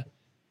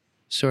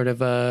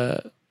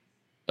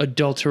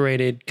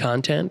adulterated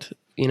content?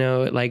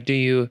 Like do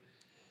you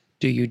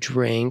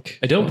drink?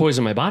 I don't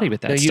poison my body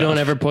with that No, stuff. you don't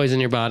ever poison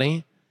your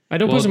body. I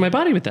don't poison my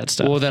body with that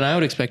stuff. Well, then I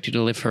would expect you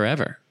to live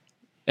forever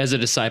as a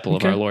disciple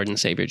of our Lord and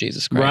Savior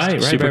Jesus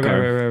Christ.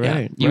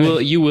 right. Yeah.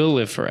 You will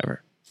live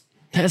forever.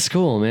 That's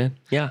cool, man.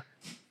 Yeah.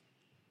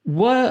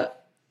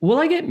 What will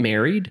I get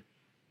married?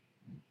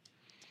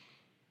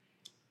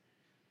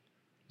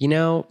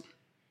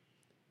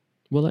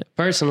 Will I?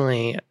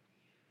 Personally,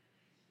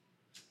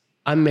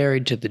 I'm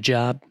married to the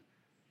job.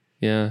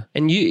 Yeah.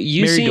 And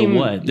you Married seem to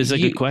what? This is a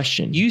good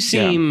question. You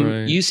seem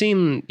right.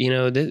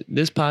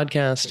 this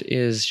podcast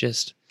is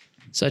just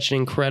such an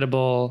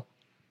incredible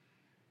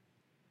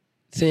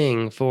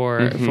thing for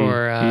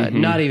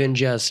not even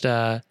just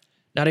the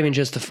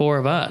four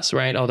of us,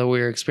 right? Although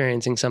we're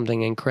experiencing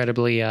something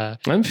incredibly I'm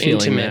feeling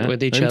intimate that.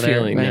 with each I'm other.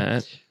 feeling right?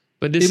 that.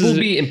 But this It will is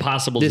be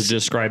impossible to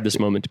describe this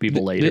moment to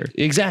people later.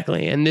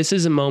 Exactly. And this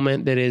is a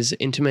moment that is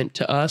intimate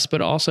to us,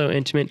 but also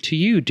intimate to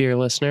you, dear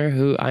listener,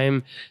 who I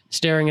am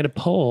staring at a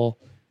poll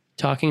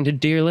talking to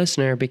dear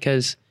listener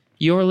because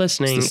you're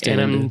listening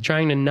and I'm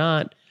trying to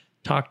not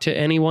talk to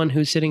anyone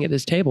who's sitting at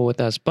this table with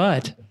us.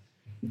 But,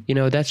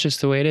 that's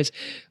just the way it is.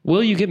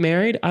 Will you get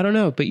married? I don't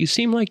know. But you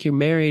seem like you're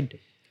married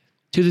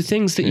to the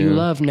things that you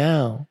love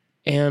now.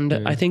 And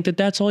I think that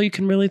that's all you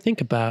can really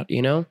think about,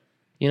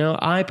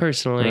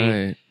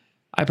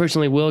 I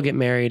personally will get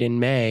married in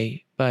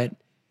May,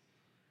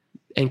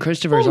 and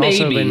Christopher's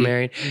also maybe. been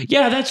married.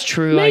 Yeah, that's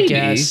true, Maybe.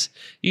 I guess.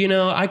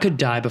 I could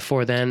die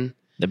before then.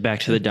 The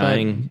back to the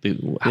dying.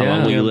 How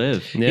long will you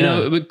live?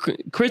 Yeah. But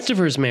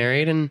Christopher's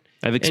married and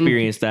I've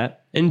experienced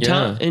that.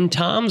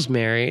 Tom's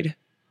married.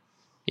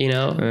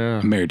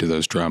 I'm married to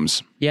those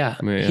drums. Yeah.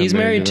 Yeah, He's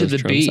married to those the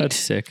drums. beat. That's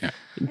sick.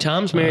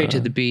 Tom's married to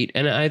the beat.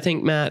 And I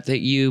think, Matt, that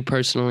you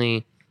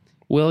personally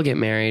will get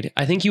married.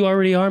 I think you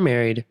already are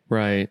married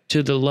Right.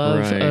 to the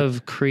love Right.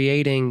 of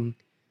creating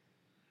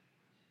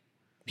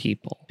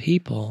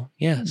People.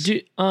 Yes. Do,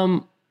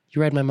 You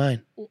read my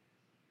mind.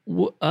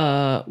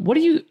 what do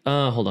you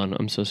hold on,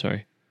 I'm so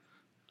sorry.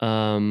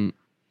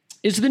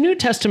 Is the New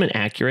Testament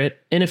accurate?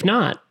 And if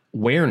not,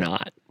 where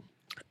not?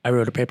 I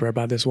wrote a paper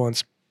about this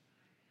once.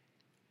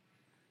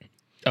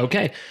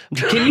 Okay.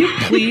 Can you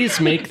please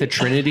make the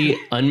Trinity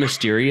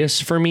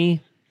unmysterious for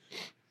me?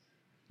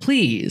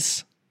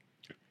 Please.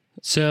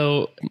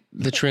 So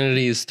the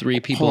Trinity is three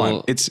people.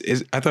 Hold on.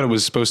 I thought it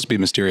was supposed to be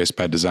mysterious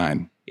by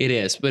design. It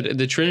is, but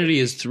the Trinity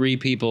is three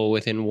people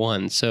within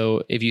one.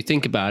 So if you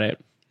think about it,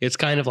 it's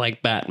kind of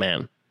like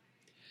Batman.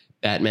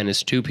 Batman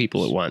is two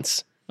people at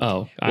once.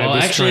 Oh, Well,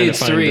 was actually, trying to it's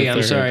find three. the I'm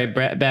third. sorry.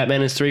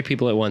 Batman is three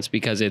people at once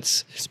because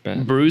it's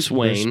Bat- Bruce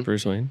Wayne,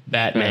 Bruce Wayne,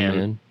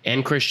 Batman,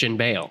 and Christian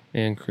Bale.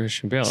 and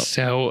Christian Bale.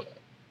 So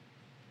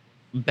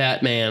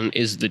Batman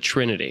is the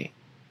Trinity.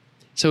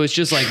 So it's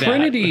just like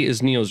Trinity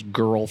is Neo's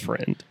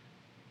girlfriend. that.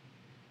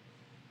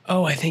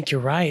 Oh, I think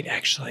you're right,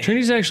 actually.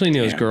 Trinity's actually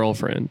Neo's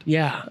girlfriend.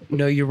 Yeah.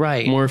 No, you're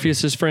right.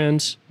 Morpheus'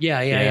 friends. Yeah.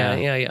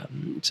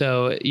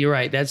 So you're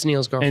right. That's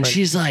Neil's girlfriend. And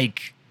she's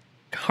like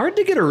hard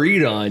to get a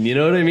read on, you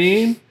know what I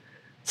mean?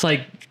 It's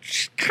like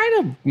she's kind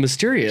of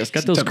mysterious.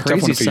 Got those tough one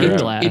crazy to figure out.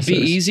 sunglasses.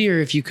 It'd be easier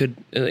if you could,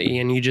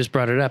 and you just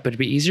brought it up, it'd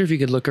be easier if you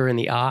could look her in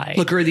the eye.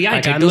 Look her in the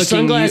eye, take I'm those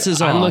looking sunglasses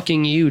you, I'm off.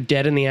 looking you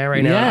dead in the eye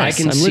right now. Yes, I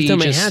can I'm see lifting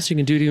my just, hat so you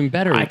can do it even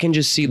better. I can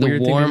just see the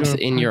Weird thing to do warmth on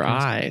a in your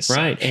podcast. eyes.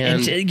 Right.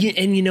 And,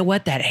 And you know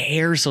what? That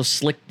hair so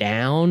slicked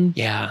down.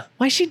 yeah.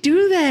 Why she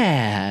do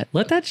that?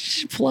 Let that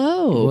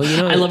flow.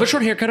 Well, I love a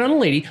short haircut on a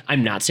lady.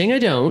 I'm not saying I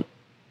don't.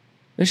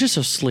 It's just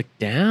so slicked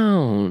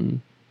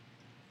down.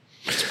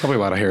 It's probably a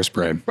lot of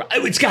hairspray.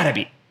 It's got to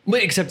be.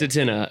 Except it's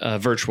in a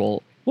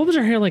virtual. What was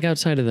her hair like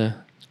outside of the?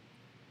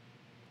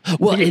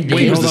 Well, I think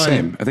it was the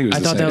same. I think it was I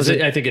the thought same. that was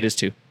it. I think it is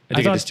too. I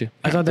think it is too.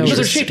 I thought that Because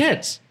they're was shaped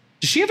heads.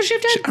 Does she have a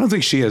shaped head? I don't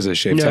think she has a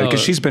shaped No. head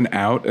because she's been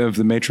out of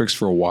the Matrix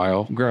for a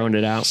while. Growing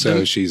it out.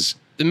 So she's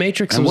The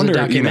Matrix I was wonder, a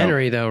you know-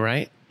 documentary, though,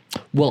 right?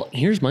 Well,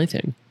 here's my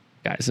thing,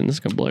 guys, and this is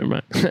gonna blow your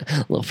mind.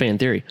 Little fan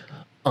theory.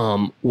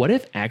 What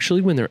if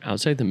actually when they're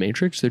outside the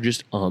Matrix, they're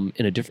just in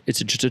a different? It's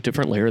just a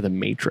different layer of the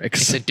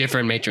Matrix. It's a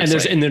different Matrix. and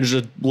there's like- and there's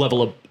a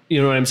level of,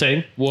 you know what I'm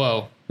saying?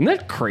 whoa. Isn't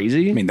that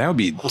crazy? I mean, that would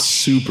be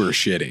super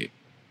shitty.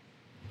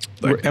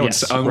 Like, that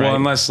Yes, would, right. well,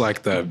 unless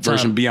like the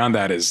version Tom. beyond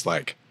that is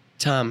like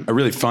Tom, a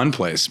really fun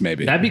place,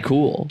 maybe. That'd be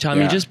cool. Tom,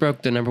 Yeah. you just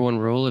broke the #1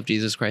 rule of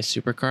Jesus Christ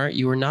Supercar.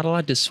 You were not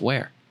allowed to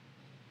swear.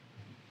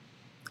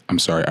 I'm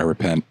sorry. I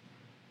repent.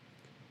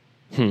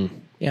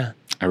 Yeah.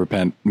 I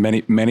repent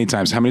many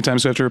times. How many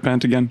times do I have to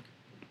repent again?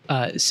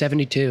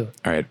 72.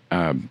 All right.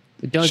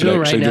 Don't Should do I- it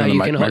right should I do it now. on the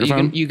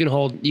You can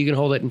hold. microphone? You can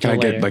hold it until Can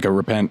I later. get like a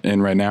repent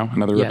in right now?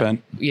 Another yeah.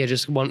 repent? Yeah,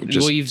 just one.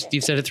 Just- well, you've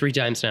said it 3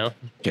 times now.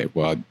 Okay.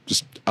 Well,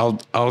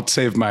 I'll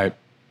save my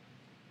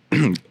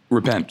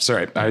repent.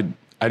 Sorry.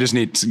 I just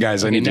need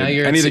guys. I need now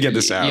you're to at get six-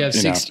 this out. You have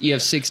you know. you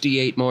have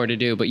 68 more to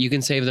do, but you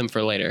can save them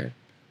for later.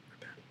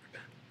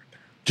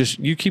 Just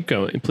you keep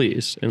going,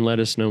 please, and let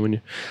us know when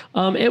you.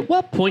 At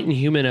what point in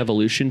human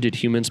evolution did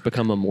humans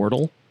become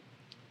immortal?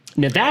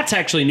 Now that's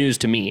actually news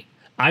to me.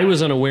 I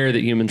was unaware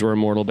that humans were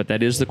immortal, but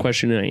that is the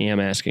question, and I am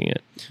asking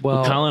it.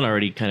 Well, Colin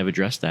already kind of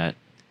addressed that.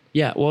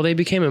 Yeah. Well, they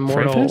became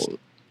immortal. Fest?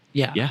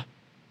 Yeah. Yeah.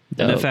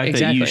 And the fact that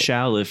exactly. you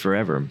shall live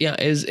forever. Yeah.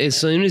 As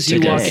soon as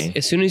you walk, Today.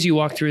 as soon as you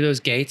walk through those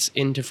gates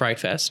into Fright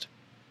Fest,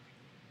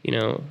 you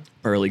know.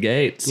 Early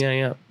gates.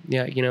 Yeah.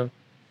 You know,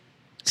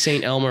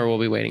 Saint Elmer will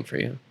be waiting for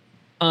you.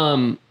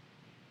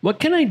 What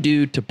can I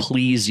do to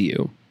please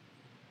you?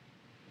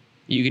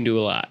 You can do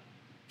a lot.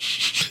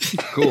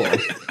 Cool.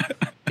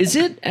 Is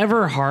it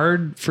ever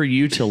hard for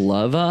you to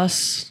love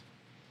us?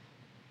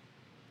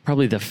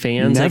 Probably the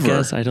fans, Never. I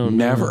guess. I don't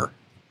know. Never.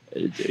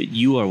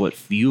 You are what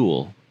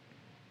fuel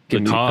the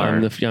Give me- car.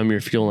 I'm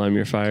your fuel, I'm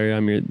your fire,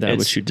 I'm your that It's-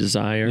 which you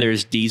desire.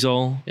 There's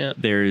diesel. Yeah.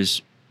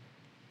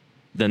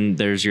 Then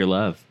there's your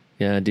love.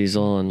 Yeah,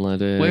 diesel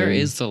unleaded. Where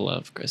is the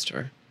love,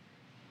 Christopher?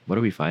 What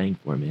are we fighting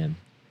for, man?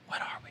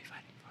 What are we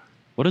fighting for?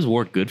 What is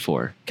war good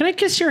for? Can I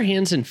kiss your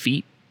hands and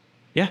feet?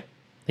 Yeah.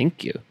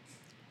 Thank you.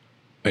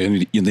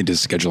 You need to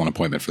schedule an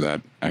appointment for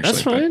that. Actually,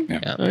 That's fine.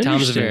 But, Yeah, I Tom's a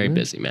understand very that.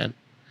 busy man.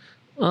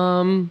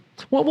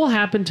 What will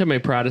happen to my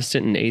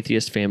Protestant and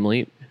atheist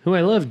family, who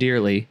I love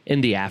dearly,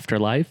 in the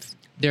afterlife?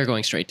 They're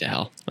going straight to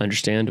hell.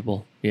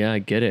 Understandable. Yeah, I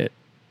get it.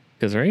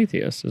 Because they're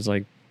atheists. It's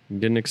like, you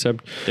didn't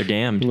accept They're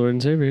damned. Lord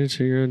and Savior,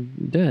 so you're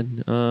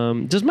dead.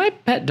 Does my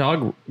pet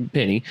dog,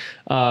 Penny,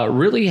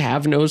 really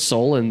have no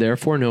soul and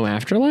therefore no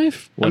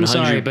afterlife? I'm 100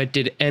 sorry, but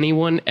did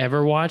anyone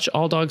ever watch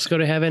All Dogs Go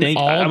to Heaven? Thank-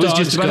 All I was Dogs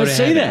just about Go to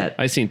say Heaven. that.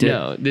 I seen it.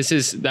 No, this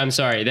is. I'm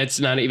sorry. That's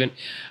not even.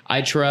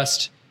 I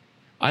trust.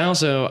 I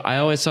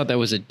always thought that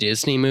was a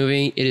Disney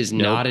movie. It is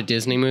not a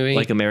Disney movie.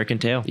 Like American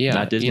Tail. Yeah,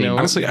 Not Disney. you know-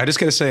 Honestly, I just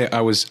gotta say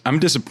I'm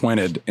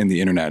disappointed in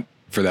the internet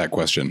for that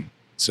question.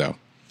 So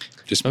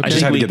just I just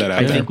think had to we- get that out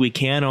I there. think we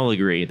can all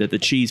agree that the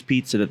cheese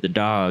pizza that the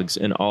dogs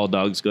and all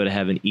dogs go to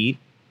heaven eat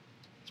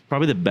is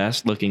probably the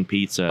best looking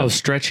pizza Oh,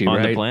 stretchy, on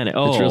right? the planet. It's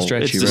Oh, real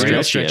stretchy, the right? real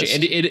Right. stretchy. stretchiest.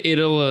 And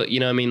it'll, you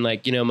know, I mean,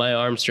 like, you know, my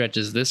arm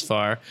stretches this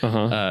far.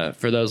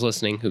 For those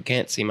listening who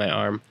can't see my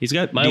arm, He's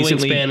got my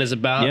decently- wingspan is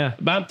about yeah.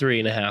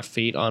 3.5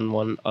 feet on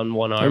one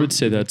arm. I would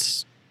say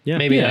that's Yeah.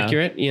 maybe Yeah.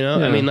 accurate. You know,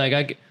 Yeah. I mean,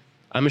 like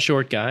I'm a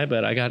short guy,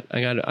 but I got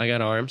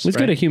arms. he's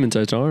right? got a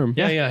human-sized arm.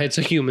 yeah, it's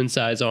a human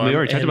size arm. We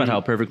already talked and- about how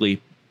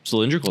perfectly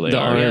cylindrical they The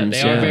are. Yeah, arms,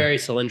 they are yeah. very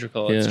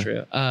cylindrical. It's Yeah.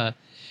 true.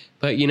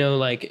 But you know,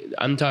 like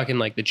I'm talking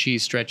like the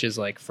cheese stretches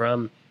like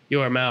from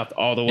your mouth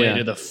all the way Yeah.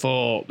 to the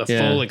full Yeah.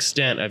 full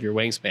extent of your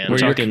wingspan. We're Where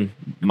you're- talking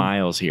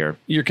miles here.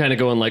 You're kind of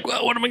going like,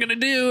 well, what am I going to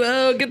do?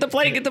 Oh, get the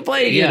plate, get the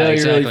plate. Yeah, you know,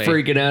 exactly. You're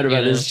really freaking out about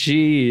You know? this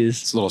cheese.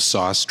 It's a little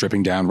sauce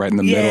dripping down right in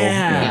the middle.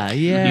 Yeah.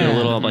 You know, a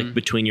little like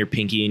between your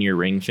pinky and your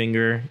ring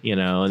finger, you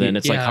know, and then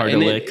it's like Yeah, hard to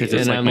and lick because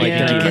it's And like I'm my like, yeah.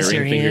 can pinky I and my kiss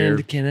your ring finger.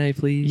 hand? Can I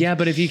please? Yeah,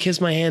 but if you kiss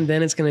my hand,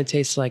 then it's going to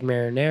taste like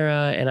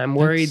marinara, and I'm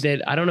worried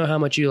that I don't know how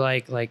much you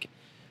like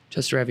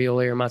just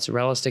ravioli or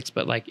mozzarella sticks,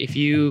 but like if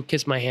you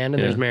kiss my hand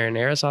and Yeah. there's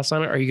marinara sauce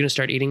on it, are you going to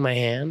start eating my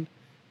hand?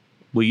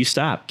 Will you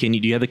stop? Do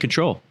you have the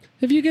control?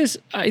 Have you guys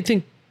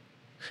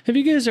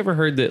ever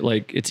heard that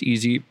like it's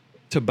easy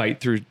to bite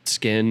through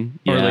skin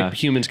or Yeah. like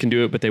humans can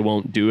do it, but they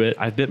won't do it?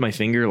 I've bit my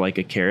finger like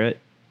a carrot.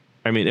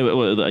 I mean,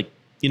 like,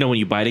 you know, when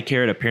you bite a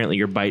carrot, apparently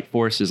your bite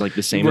force is like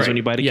the same as when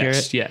you bite a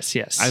carrot.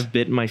 Yes. I've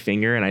bitten my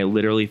finger and I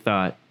literally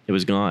thought it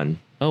was gone.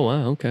 Oh,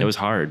 wow. Okay. It was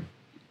hard.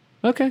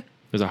 okay. It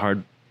was a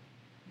hard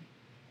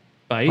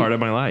Bite. part of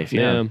my life.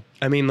 Yeah.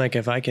 I mean, like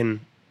if I can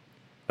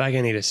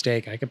eat a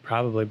steak, I could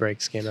probably break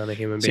skin on a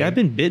human being. See, I've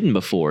been bitten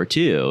before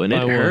too, and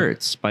By it what?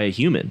 hurts by a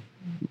human.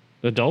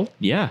 Adult?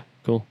 Yeah.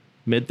 Cool.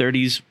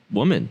 Mid-30s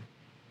woman.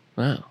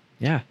 Wow.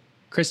 Yeah.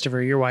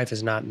 Christopher, your wife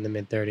is not in the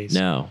mid-30s.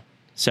 No.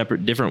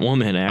 Different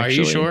woman, actually.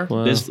 you sure?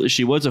 Wow.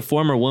 She was a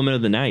former woman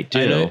of the night,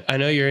 too. I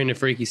know you're into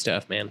freaky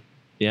stuff, man.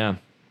 Yeah.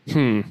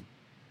 Hmm.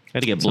 I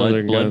had to get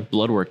Southern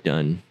blood work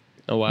done.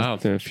 Oh wow.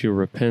 A few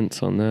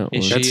repents on that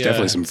Is one. That's She,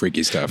 definitely uh, some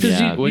freaky stuff.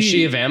 Yeah. Was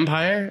she a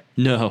vampire?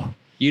 No,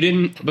 You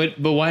didn't. But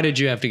why did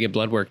you have to get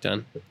blood work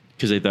done?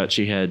 because they thought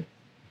she had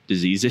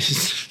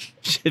diseases.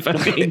 If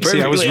I'm being See,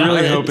 I was perfectly really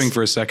honest. hoping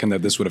for a second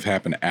that this would have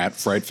happened at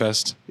Fright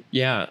Fest.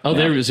 Yeah. Oh,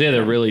 they're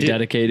really Did-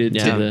 dedicated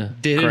yeah. to the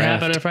Did it craft.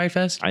 happen at Fright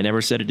Fest? I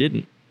never said it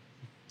didn't.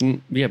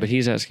 Yeah, but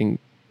he's asking.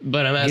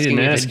 But I'm He asking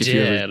didn't if ask it if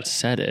you ever did.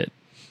 said it.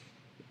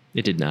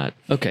 It did not.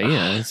 Okay,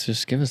 yeah. Let's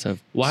just give us a.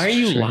 Why are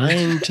you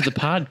lying to the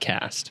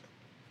podcast?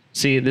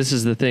 See, this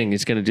is the thing.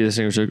 He's gonna do this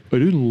thing. He's like, I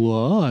didn't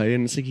lie,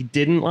 and it's like he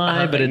didn't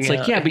lie, but it's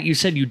like, yeah. yeah, but you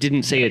said you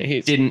didn't say it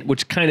He's- didn't,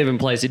 which kind of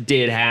implies it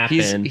did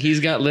happen. He's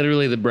got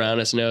literally the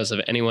brownest nose of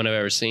anyone I've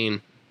ever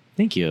seen.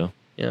 Thank you.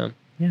 Yeah.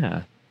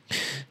 Yeah.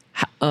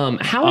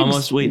 How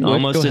Almost. Wait. what?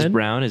 Almost Go as ahead.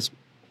 brown as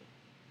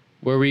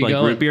Where were you like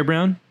going? root beer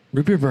brown.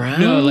 Root beer brown.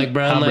 No, like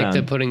brown, How like brown?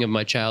 the pudding of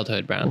my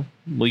childhood brown.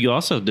 Well, you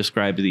also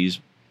described these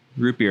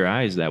root beer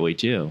eyes that way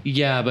too.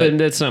 Yeah, but but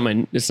that's not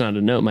my. It's not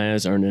a nose. My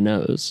eyes aren't a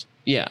nose,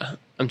 yeah,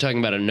 I'm talking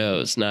about a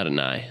nose, not an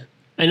eye.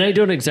 and I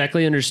don't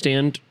exactly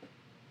understand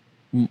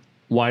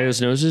why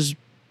his nose is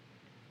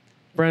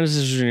brown.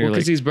 As you're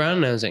Because like, he's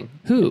brown nosing.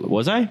 who?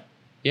 Was I?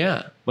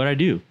 Yeah. What'd I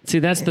do? See,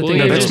 that's the Well, thing.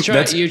 you're, that's- just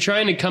that's- you're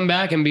trying to come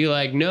back and be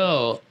like,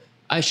 no,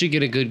 I should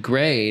get a good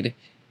grade,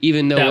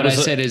 even though That what I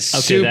was- said is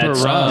okay, super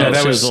that's- wrong. Yeah, that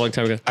that was was a long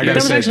time ago. I gotta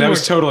was say, actually that more-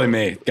 was totally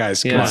me,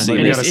 guys. Come Yeah, on, like, and, we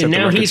gotta it's- set and the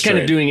now record he's kind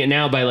of straight. doing it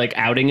now by like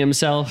outing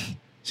himself.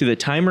 See, the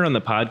timer on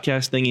the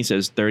podcast thing, he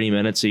says 30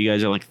 minutes. So you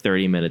guys are like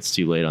 30 minutes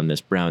too late on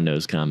this brown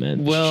nose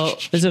comment. Well,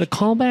 Is it a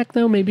callback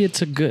though? Maybe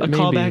it's a good maybe.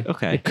 callback?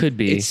 Okay. it could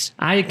be. It's-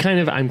 I'm kind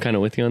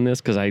of with you on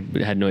this because I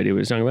had no idea what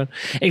he was talking about.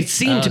 It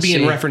seemed to be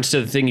in see. reference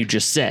to the thing you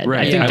just said.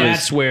 Right. I think Yeah.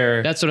 that's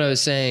where. that's what I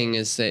was saying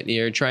is that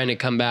you're trying to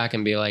come back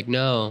and be like,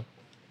 no,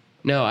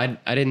 I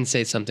didn't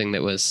say something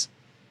that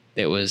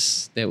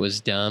was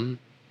dumb.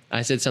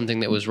 I said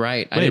something that was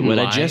right. I Wait, didn't what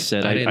lie. I just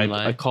said, I didn't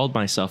lie. I called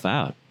myself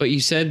out. But you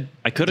said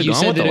I could have you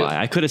gone said with the that it-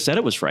 lie. I could have said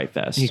it was Fright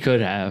Fest. he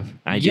could have.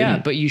 I Yeah,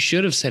 didn't. but you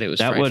should have said it was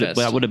that Fright would Fest.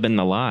 that would have been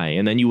the lie,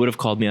 and then you would have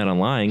called me out on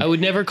lying. I would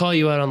never call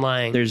you out on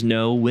lying. There's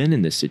no win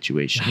in this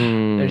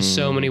situation. There's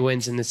so many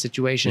wins in this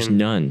situation. There's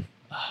none.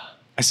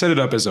 I set it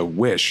up as a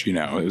wish, you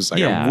know. It was like,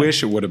 Yeah. I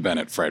wish it would have been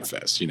at Fright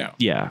Fest, you know.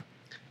 Yeah,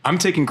 I'm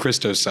taking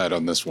Christo's side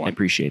on this I one.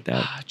 appreciate that.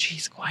 Ah,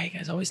 jeez, why you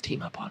guys always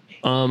team up on me?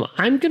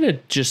 I'm gonna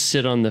just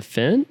sit on the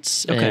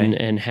fence Okay.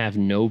 and have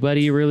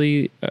nobody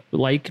really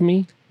like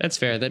me. That's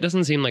fair. That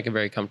doesn't seem like a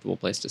very comfortable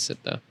place to sit,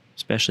 though.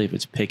 Especially if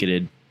it's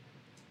picketed.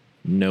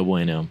 No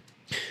bueno.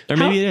 Or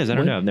How- maybe it is. I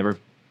don't what? know. I've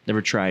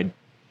never tried.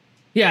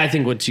 Yeah, I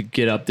think once you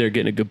get up there,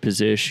 get in a good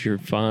position, you're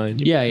fine.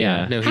 Yeah.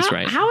 Yeah. No, he's how,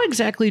 right. How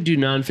exactly do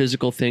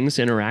non-physical things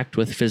interact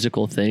with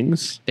physical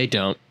things? They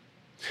don't.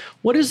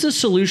 What is the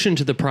solution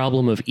to the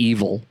problem of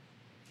evil?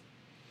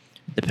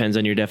 Depends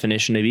on your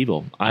definition of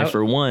evil. I,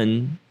 for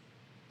one,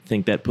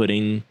 think that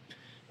putting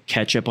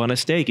ketchup on a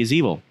steak is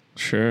evil.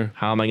 Sure.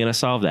 How am I going to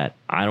solve that?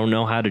 I don't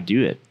know how to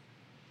do it.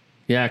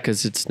 Yeah,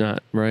 because it's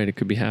not right. It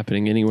could be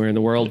happening anywhere in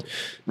the world.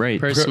 Right.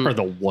 Person- Or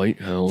the White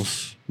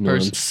House. You know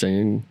what I'm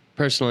saying?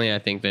 Personally, I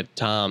think that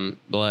Tom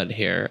Blood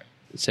here,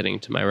 sitting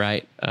to my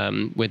right,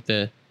 with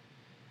the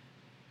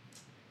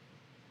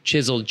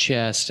chiseled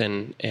chest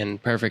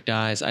and perfect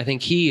eyes, I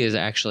think he is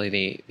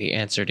actually the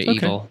answer to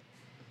evil.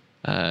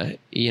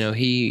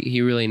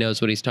 He really knows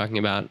what he's talking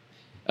about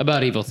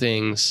evil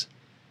things.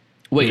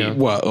 Wait, You know?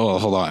 Well, oh,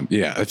 hold on.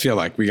 Yeah, I feel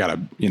like we gotta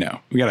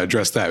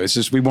address that. It's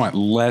just we want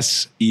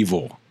less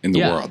evil in the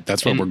Yeah, world.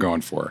 That's what and- we're going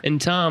for. And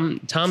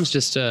Tom's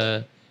just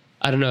I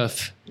don't know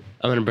if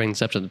I'm going to bring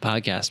this up to the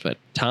podcast, but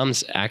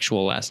Tom's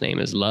actual last name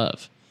is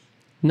Love.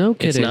 no It's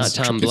kidding. not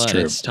Tom it's Blood.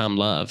 true. It's Tom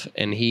Love,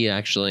 and he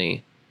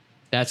actually,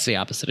 that's the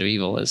opposite of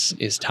evil.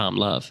 Is Tom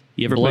Love?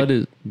 You ever Blood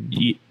put,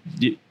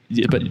 is.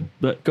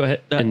 but Go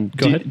ahead. And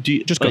go ahead.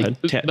 Just go ahead.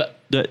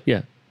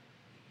 Yeah.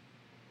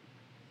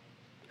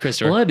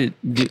 Christopher. Blood.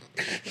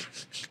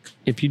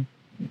 If you.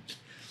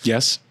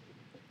 Yes,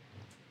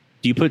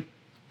 do you put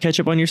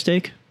ketchup on your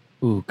steak?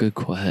 Ooh, good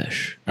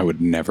question. I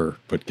would never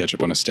put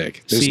ketchup on a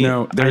steak. There's See,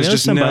 there's I know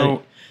just somebody-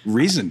 no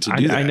reason to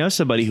do that. I know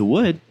somebody who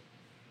would.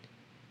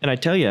 And I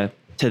tell you,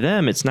 to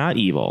them, it's not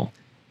evil.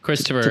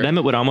 Christopher. To them,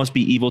 it would almost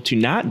be evil to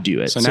not do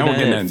it. So now we're then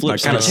getting it in, like,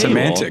 flips kind the of table.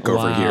 semantic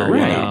over here. you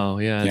Right. know? Wow.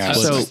 Yeah. Yeah,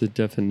 It's so- what's the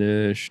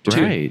definition?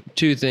 Right.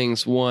 Two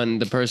things. One,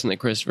 the person that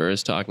Christopher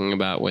is talking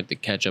about with the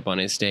ketchup on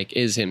his steak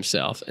is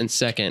himself. And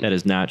second, That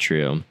is not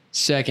true.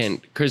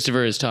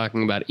 Christopher is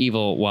talking about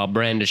evil while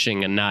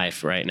brandishing a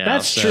knife right now.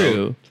 That's So,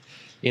 true.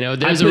 You know,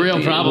 there's I a put-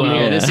 real problem well,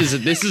 here. yeah.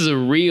 This is a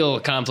real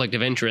conflict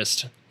of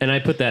interest. And I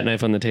put that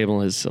knife on the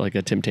table as like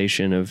a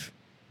temptation of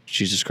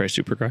Jesus Christ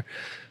Supercar.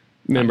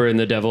 Remember in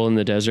the devil in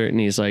the desert, and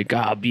he's like,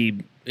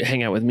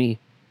 hang out with me.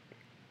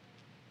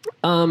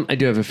 I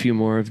do have a few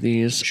more of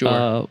these.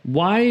 Sure.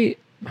 Why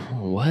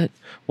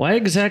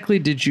exactly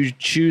did you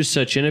choose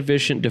such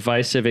inefficient,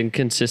 divisive,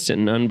 inconsistent,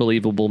 and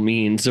unbelievable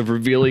means of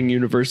revealing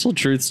universal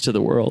truths to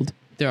the world?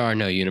 There are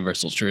no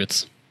universal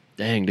truths.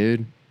 Dang,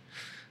 dude.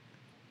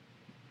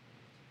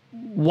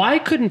 Why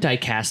couldn't I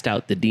cast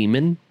out the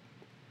demon?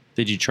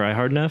 Did you try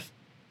hard enough?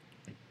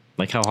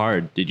 Like, how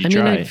hard did you I mean,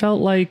 try? I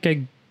felt like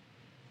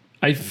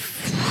I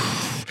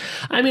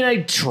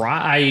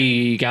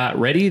got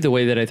ready the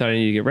way that I thought I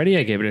needed to get ready.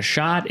 I gave it a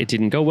shot. It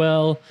didn't go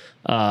well.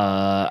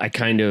 I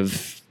kind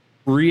of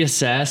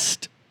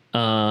reassessed.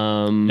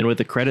 And with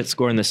the credit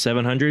score in the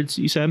 700s,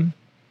 you said?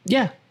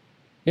 Yeah.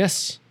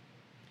 Yes.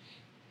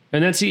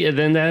 And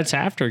that's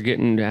after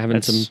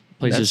having some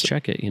places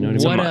check it. You know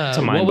what I mean? What it's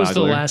a what was the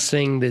mind-boggler. last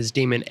thing this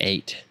demon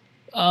ate?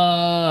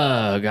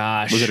 Oh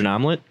gosh. Was it an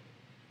omelet?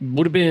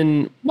 Would have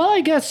been, well,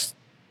 I guess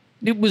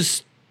it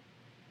was,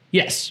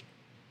 yes,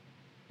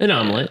 an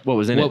omelet. What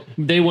was in it?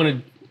 They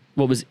wanted,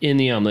 what was in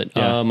the omelet?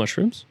 Yeah.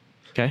 Mushrooms,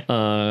 Okay.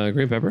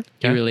 green pepper.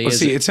 He really Well, is.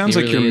 see, it sounds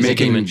he like really you're is a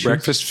making demon.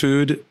 breakfast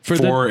food For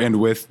for the- and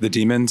with the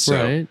demon.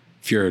 So Right.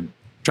 if you're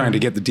trying to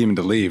get the demon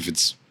to leave,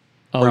 it's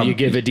Oh, you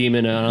give a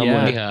demon an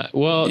omelet. Yeah.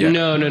 Well, Yeah.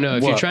 no. If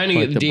you're What? trying to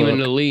Like get the the demon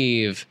book. to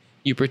leave,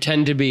 you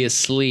pretend to be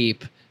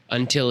asleep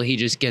until he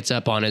just gets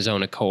up on his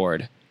own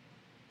accord.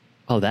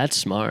 Oh, that's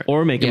smart.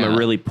 Or make him Yeah. a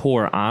really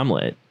poor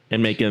omelet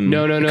and make him.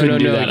 No. couldn't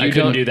do that. You I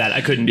couldn't don't do that. I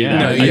couldn't do Yeah.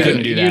 that. No, I yeah.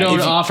 couldn't do that. You don't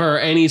If- offer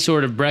any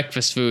sort of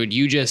breakfast food.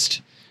 You just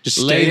Just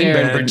lay stay in there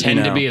and bed, pretend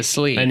you to know. be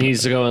asleep. and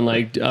he's going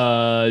like,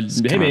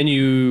 "Hey man,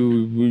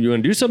 you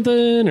want to do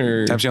something?"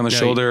 Or taps you on the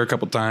shoulder a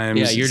couple times.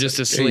 yeah, you're just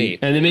asleep.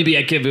 and then maybe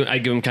I give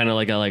him kind of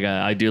like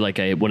I do like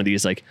one of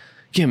these like,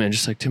 yeah man,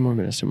 just like 10 more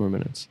minutes,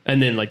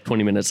 and then like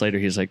 20 minutes later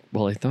he's like,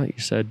 well, I thought you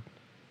said,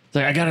 it's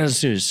like I got it as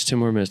soon as 10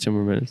 more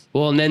minutes.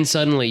 Well, and then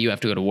suddenly you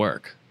have to go to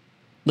work.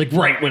 Like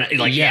right when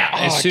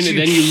As soon as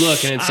then you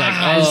look and it's like,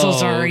 I'm so oh,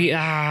 sorry.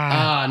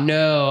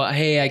 No,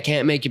 hey, I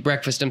can't make you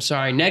breakfast. I'm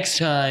sorry. Next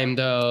time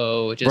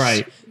though, just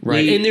Right.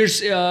 leave. And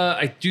there's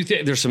I do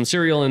think there's some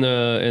cereal in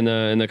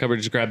the cupboard.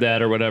 Just grab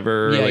that or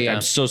whatever. Yeah, like yeah.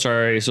 I'm so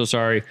sorry.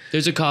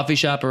 There's a coffee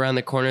shop around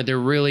the corner. They're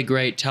really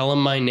great. Tell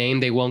them my name.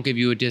 They won't give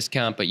you a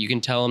discount, but you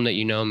can tell them that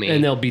you know me.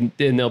 And they'll be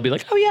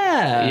like, oh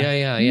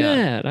yeah, Yeah.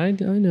 Matt, I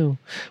know.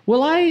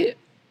 Will I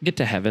get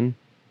to heaven?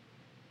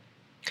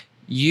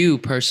 You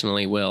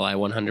personally will, I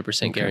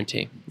 100%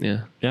 guarantee.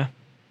 Yeah. Yeah.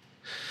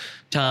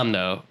 Tom,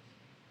 though,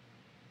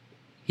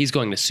 he's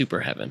going to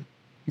super heaven.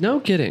 No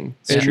kidding.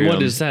 It's And true.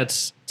 what is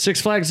that?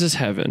 Six Flags is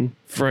heaven.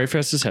 Fright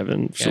Fest is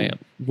heaven. So Yeah.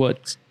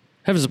 what?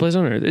 Heaven's a place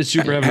on earth. It's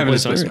super heaven, Heaven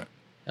place is on earth.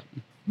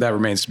 that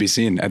remains to be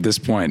seen at this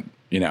point.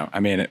 You know, I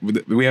mean,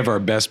 we have our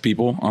best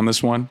people on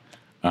this one.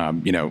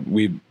 You know,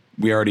 we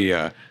already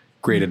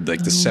created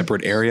like the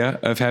separate area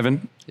of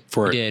heaven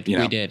for We did. you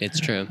know We did. It's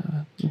true.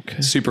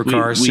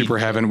 supercars, We- super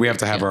heaven. We have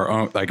to have our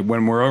own. Like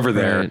when we're over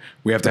there, Right.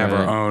 we have to have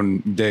Right. our own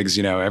digs.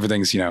 You know,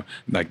 everything's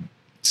like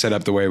set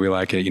up the way we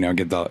like it. You know,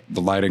 get the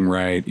lighting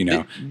right. You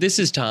know, This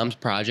is Tom's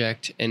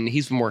project, and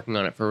he's been working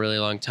on it for a really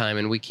long time.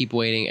 And we keep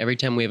waiting. Every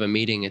time we have a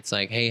meeting, it's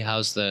like, "Hey,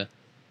 how's the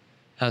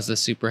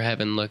super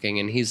heaven looking?"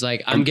 And he's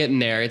like, "I'm getting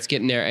there. It's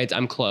getting there.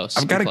 I'm close.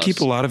 I've got to I'm keep a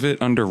close." lot of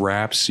it under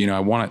wraps. You know, I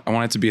want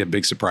it to be a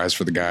big surprise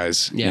for the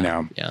guys. Yeah, You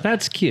know, yeah.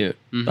 That's cute.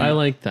 I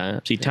like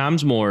that. See,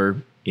 Tom's more,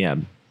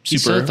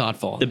 He's super so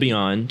thoughtful. the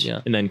beyond. Yeah.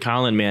 And then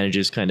Colin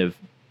manages kind of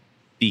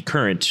the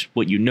current,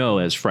 what you know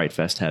as Fright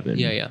Fest heaven.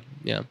 Yeah.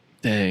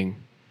 Dang.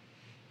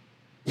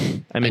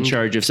 I'm in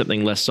charge of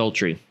something less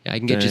sultry. I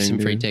can get you Dang, some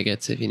free dude.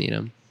 tickets if you need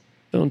them.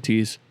 Don't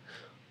tease.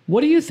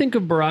 What do you think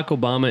of Barack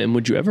Obama, and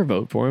would you ever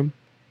vote for him?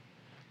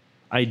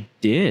 I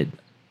did,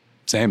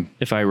 same.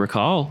 if I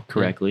recall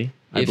correctly.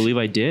 I If- believe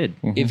I did.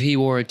 If he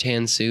wore a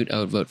tan suit, I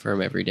would vote for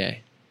him every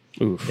day.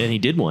 Oof. And he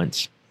did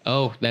once.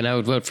 Oh, then I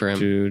would vote for him.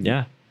 Dude.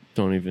 Yeah.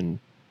 Don't even.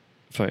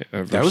 If I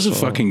ever That was a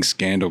saw- fucking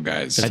scandal,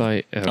 guys. If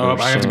I ever Oh,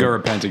 I have to saw- go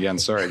repent again.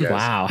 Sorry, guys.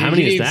 Wow. How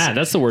many is He's- that?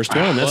 That's the worst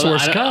one. That's the Well,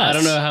 worst cut. I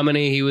don't know how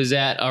many he was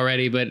at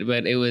already, but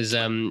it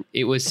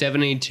was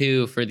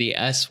 72 for the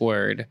S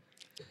word.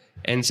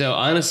 And so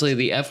honestly,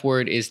 the F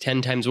word is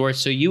 10 times worse.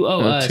 So you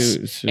owe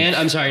us, and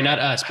I'm sorry, not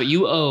us, but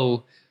you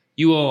owe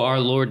our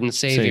Lord and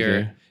Savior,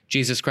 Savior.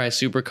 Jesus Christ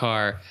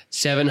Supercar,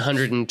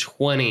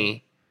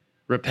 720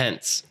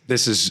 repents.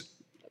 This is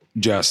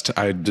just.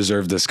 I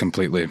deserve this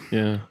completely.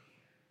 Yeah.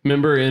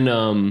 Remember in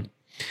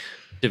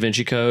Da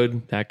Vinci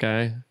Code, that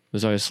guy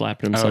was always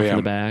slapping himself yeah. in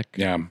the back.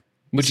 Yeah.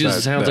 Which So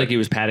is, sounds that- like he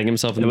was patting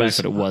himself in the back, was-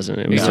 but it wasn't.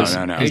 It was No, just,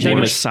 no. His Hey, name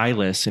what was is-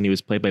 Silas, and he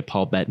was played by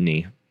Paul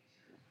Bettany.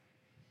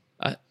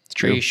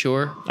 Are you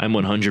sure? I'm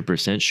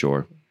 100%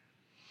 sure.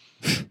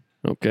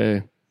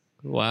 Okay.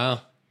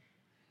 Wow.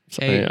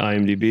 So Hey.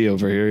 IMDb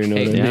over here, you know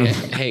Hey, what I mean?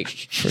 hey,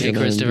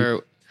 Christopher,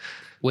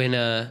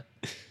 when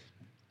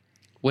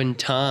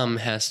Tom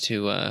has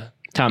to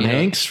Tom You know,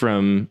 Hanks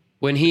from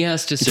when he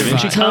has to Vinci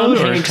survive. Tom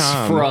Code or Hanks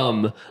Tom?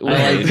 from.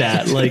 I like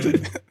that. Like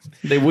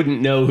they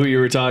wouldn't know who you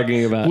were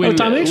talking about. When-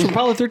 Tom Hanks from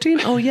Apollo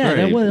 13? Oh yeah,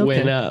 that Right. was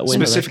okay. When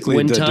Specifically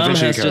when the Da Tom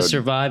Vinci has to Code.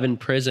 survive in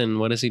prison,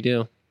 what does he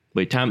do?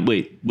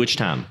 which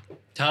Tom?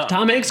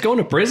 Tom Hanks going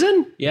to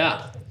prison?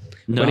 Yeah.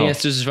 No. When he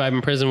has to survive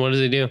in prison, what does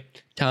he do?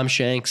 Tom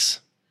Shanks.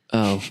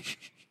 Oh.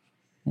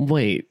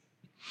 Wait.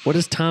 What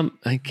is Tom?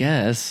 I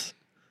guess.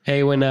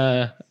 Hey, when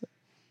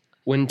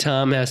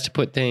Tom has to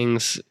put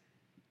things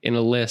in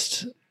a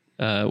list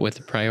with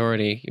a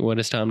priority, what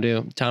does Tom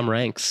do? Tom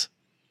ranks.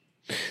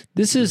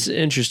 This is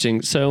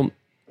interesting. So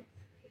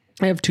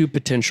I have two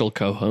potential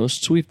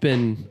co-hosts. We've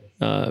been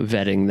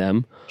vetting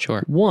them.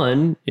 Sure.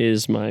 One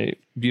is my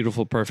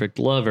beautiful, perfect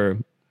lover,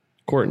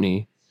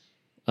 Courtney,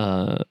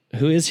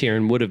 who is here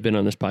and would have been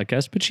on this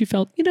podcast, but she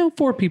felt,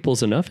 4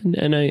 people's enough.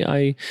 And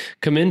I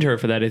commend her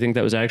for that. I think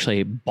that was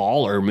actually a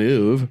baller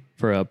move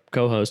for a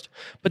co-host.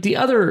 But the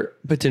other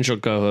potential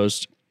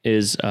co-host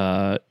is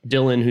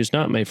Dylan, who's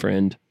not my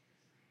friend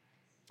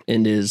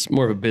and is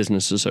more of a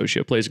business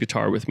associate, plays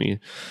guitar with me,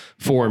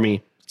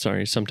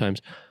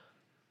 sometimes.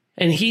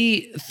 And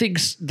he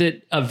thinks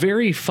that a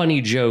very funny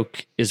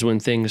joke is when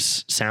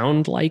things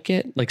sound like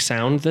it, like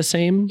sound the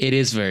same. It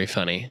is very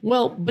funny.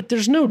 Well, but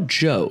there's no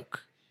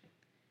joke.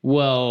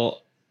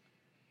 Well,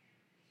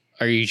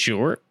 are you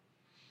sure?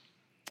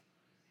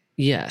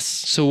 Yes.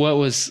 So what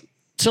was...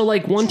 So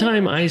like one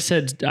time I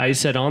said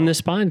on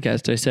this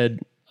podcast, I said,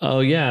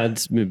 oh yeah,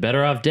 it's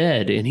Better Off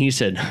Dead. And he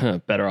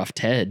said, Better Off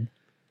Ted.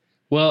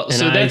 Well, And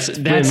so I that's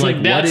explained, like,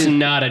 what that's is-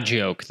 not a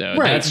joke though.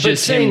 Right, That's but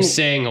just him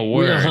saying a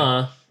word.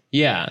 Uh-huh.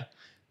 Yeah.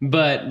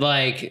 But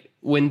like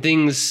when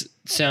things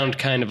sound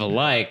kind of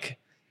alike,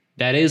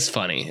 that is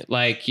funny.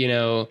 Like,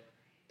 what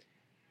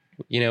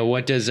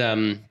does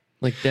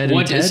Like Dead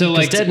What- and Ted? so, 'Cause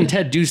like, Dead and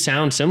Ted do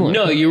sound similar.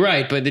 No, you're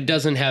right, but it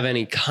doesn't have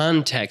any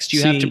context.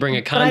 You have to bring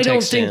a But I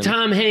context don't think in.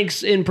 Tom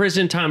Hanks in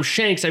prison, Tom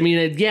Shanks. I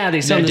mean, yeah,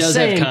 they sound That the does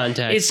have same.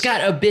 context. It's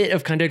got a bit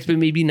of context, but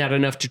maybe not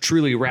enough to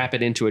truly wrap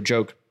it into a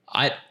joke.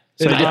 I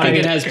think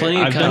it has plenty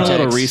of I've context.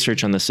 done a little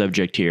research on the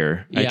subject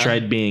here. I Yeah.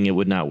 tried being, it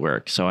would not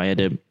work. So I had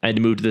to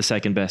move to the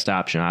second best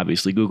option.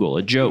 Obviously, Google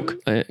a joke,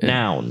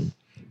 noun,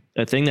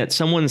 a thing that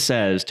someone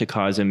says to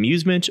cause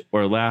amusement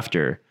or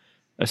laughter,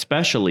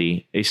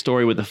 especially a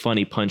story with a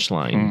funny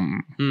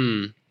punchline.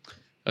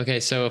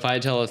 Okay, so if I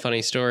tell a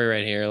funny story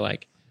right here,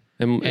 like,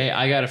 And, hey,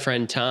 I got a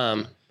friend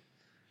Tom.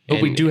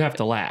 but we and- do have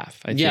to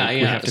laugh. I think. Yeah,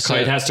 We yeah. have to So-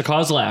 it has to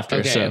cause laughter.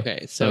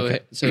 Okay, so,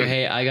 So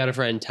hey, I got a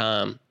friend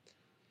Tom,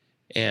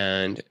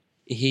 and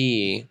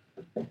he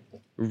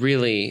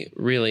really,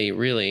 really,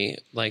 really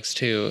likes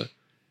to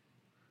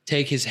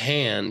take his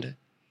hand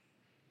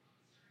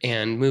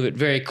and move it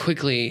very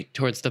quickly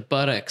towards the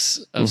buttocks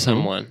of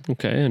someone.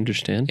 Okay, I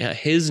understand. Yeah,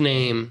 his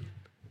name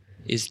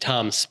is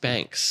Tom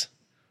Spanks,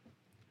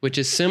 which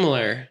is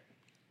similar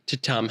to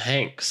Tom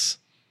Hanks.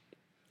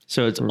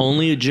 So it's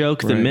only a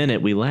joke the Right.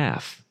 minute we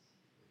laugh.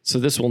 So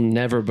this will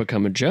never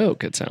become a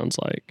joke. It sounds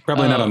like.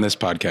 Probably not on this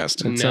podcast.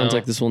 It sounds No.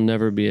 like this will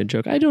never be a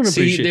joke. I don't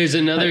See, appreciate.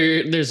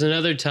 there's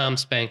another Tom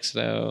Spanks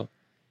though,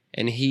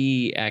 and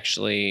he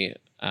actually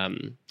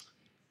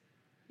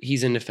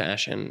he's into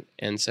fashion,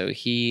 and so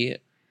he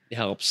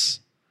helps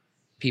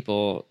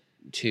people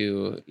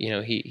to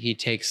he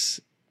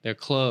takes their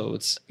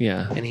clothes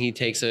Yeah. and he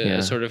takes Yeah.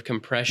 a sort of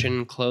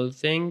compression cloth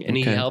thing, and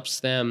he Okay. helps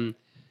them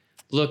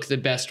look the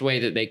best way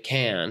that they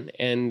can.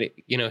 And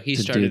he do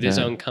started his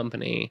that. own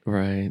company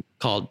Right.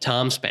 called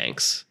Tom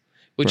Spanks,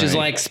 which is Right.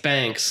 like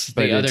Spanx,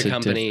 But the it's other a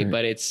company, different-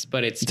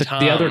 but it's The-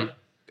 Tom. the other.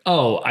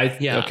 Oh,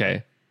 Yeah.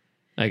 Okay.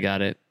 I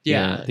got it.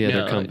 Yeah, The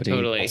other no, company.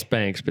 totally.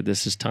 Spanx, but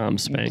this is Tom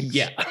Spanks.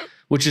 Yeah.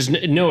 Which is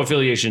no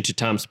affiliation to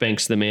Tom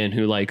Spanks, the man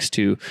who likes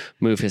to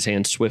move his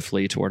hand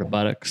swiftly toward a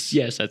buttocks.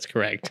 Yes, that's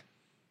correct.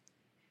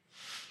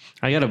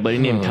 I got a buddy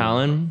named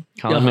Colin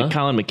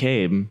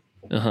McCabe.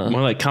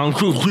 More like Colin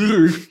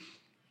Cooler.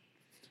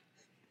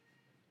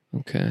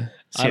 Okay.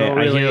 I don't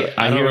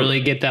hear-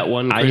 really get that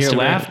one. I hear Christopher.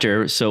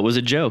 laughter, so it was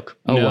a joke.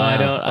 Oh, No, wow. I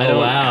don't-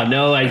 Wow.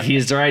 No,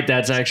 he's right.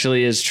 That's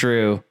actually is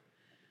true.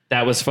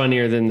 That was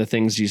funnier than the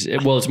things you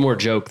said. Well, it's more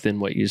joke than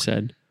what you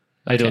said.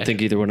 I don't Okay.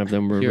 think either one of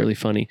them were really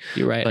funny.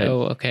 You're right. But-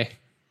 Oh, okay.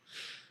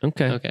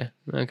 Okay.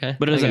 Okay.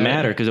 But it doesn't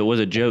matter because it was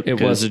a joke.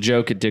 It was a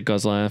joke. It did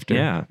cause laughter.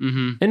 Yeah.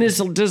 And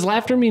does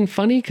laughter mean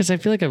funny? Because I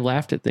feel like I've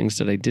laughed at things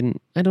that I didn't.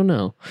 I don't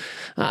know.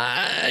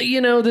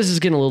 This is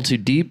getting a little too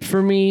deep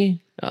for me,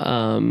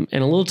 and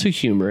a little too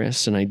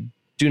humorous, and I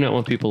do not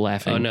want people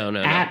laughing Oh, no.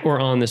 at or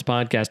on this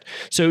podcast.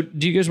 So,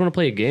 do you guys want to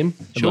play a game?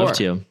 I'd love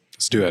to.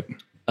 Let's do it.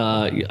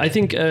 I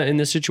think in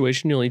this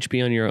situation, you'll each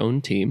be on your own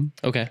team.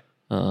 Okay.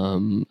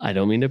 I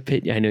don't mean to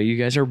pit you. I know you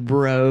guys are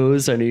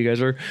bros. I know you guys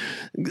are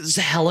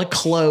hella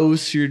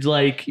close. You're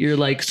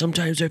like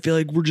sometimes I feel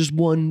like we're just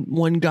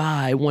one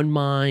guy, one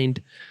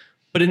mind.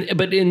 But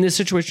in this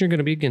situation, you're going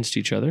to be against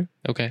each other.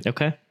 Okay.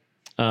 Okay.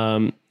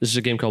 This is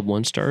a game called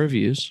 1-Star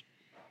Reviews.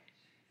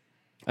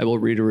 I will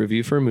read a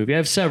review for a movie. I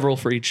have several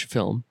for each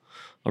film.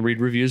 I'll read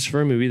reviews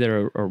for a movie that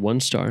are 1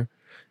 star,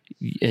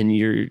 and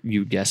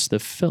you guess the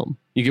film.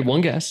 You get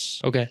one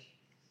guess. Okay.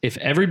 If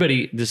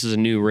everybody, this is a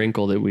new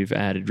wrinkle that we've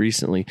added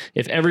recently.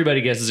 If everybody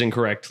guesses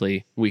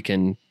incorrectly, we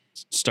can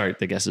start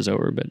the guesses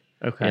over. But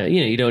Okay.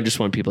 you don't just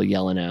want people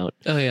yelling out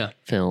Oh yeah.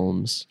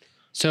 films.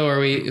 So are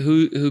we?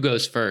 Who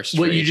goes first?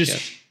 Well, for you each just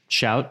guess?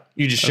 Shout.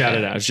 You just shout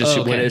it out. It's just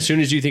okay. as soon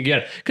as you think you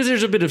got it. Because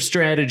there's a bit of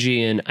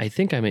strategy, and I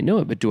think I might know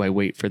it, but do I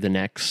wait for the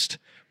next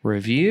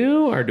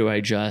review or do I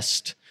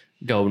just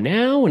go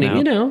now?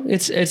 And No.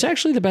 it's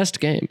actually the best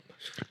game.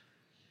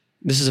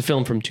 This is a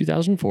film from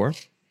 2004.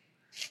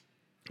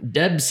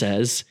 Deb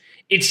says,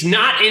 it's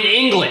not in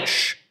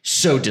English.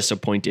 So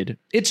disappointed.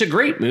 It's a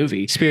great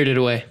movie. Spirited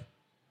Away.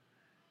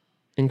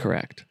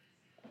 Incorrect.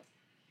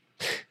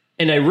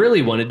 and I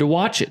really wanted to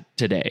watch it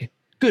today.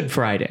 Good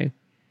Friday.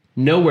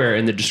 Nowhere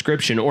in the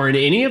description or in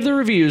any of the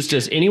reviews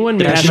does anyone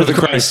Passion mention of the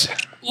Christ.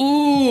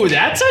 Ooh,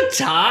 that's a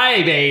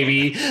tie,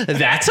 baby.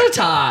 That's a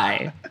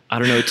tie. I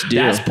don't know what to do.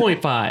 That's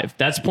 0.5.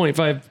 That's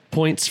 0.5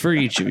 points for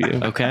each of you.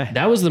 Okay.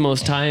 That was the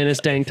most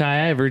tie-in-est dang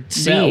tie I ever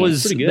seen.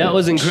 That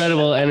was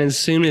incredible. And as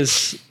soon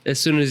as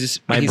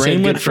my he brain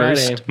said went Good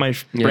Friday, first. My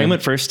brain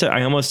went first to.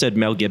 I almost said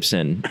Mel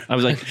Gibson. I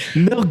was like,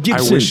 Mel I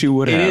Gibson. wish you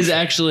would have. It is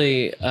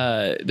actually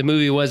the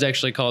movie was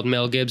actually called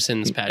Mel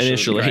Gibson's Passion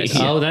Initially. of the Christ.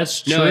 Oh,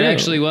 that's true. No, it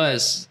actually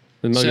was.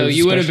 Mel So Gibson's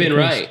you would have Passion been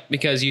of the Christ. right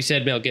because you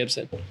said Mel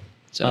Gibson.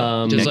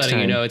 So just next letting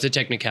you time. know, it's a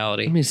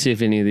technicality. Let me see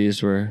if any of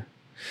these were.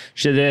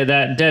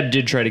 That Deb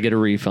did try to get a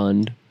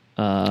refund.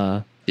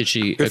 Did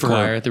she Good for her.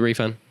 acquire the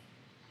refund?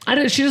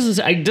 She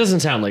doesn't. It doesn't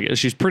sound like it.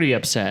 She's pretty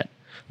upset.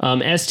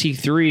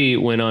 ST3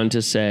 went on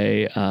to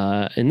say,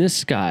 and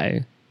this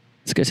guy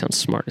sounds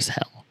smart as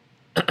hell.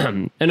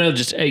 And I'll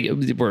just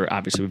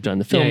we've done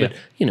the film, Yeah, but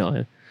you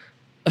know,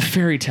 a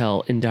fairy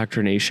tale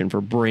indoctrination for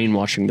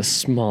brainwashing the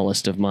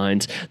smallest of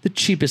minds, the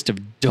cheapest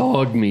of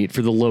dog meat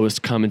for the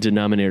lowest common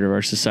denominator of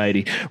our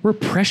society,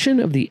 repression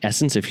of the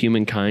essence of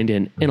humankind,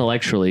 and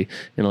intellectually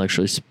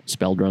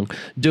spelled wrong,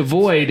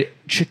 devoid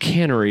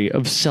chicanery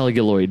of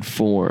celluloid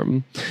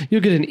form.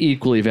 You'll get an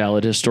equally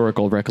valid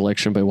historical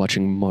recollection by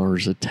watching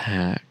Mars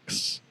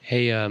Attacks.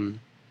 Hey,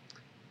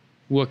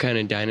 what kind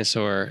of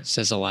dinosaur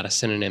says a lot of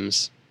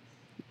synonyms?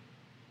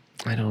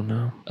 I don't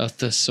know. A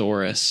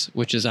thesaurus,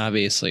 which is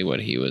obviously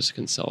what he was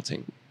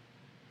consulting.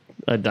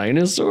 A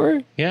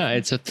dinosaur? Yeah,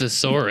 it's a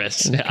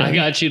thesaurus. I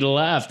got you to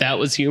laugh. That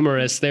was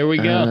humorous. There we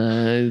go.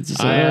 I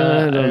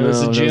don't it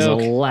was know. a That joke.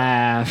 was a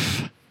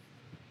laugh.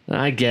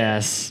 I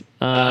guess.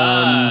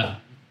 Couple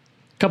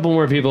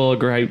more people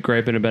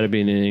griping about it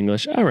being in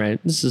English. All right,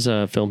 this is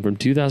a film from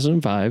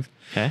 2005.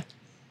 Okay.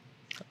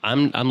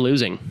 I'm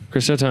losing.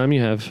 Christo, Tom,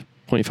 you have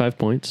 0.5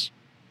 points.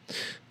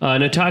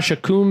 Natasha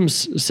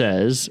Coombs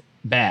says,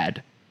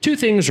 bad. 2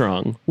 things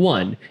wrong.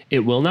 1, it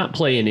will not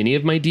play in any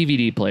of my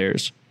DVD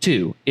players.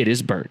 2, it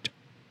is burnt.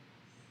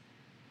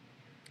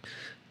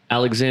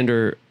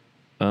 Alexander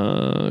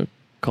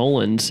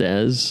Colin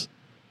says,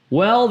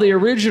 well, the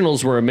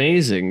originals were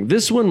amazing.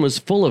 This one was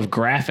full of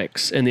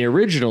graphics, and the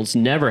originals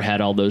never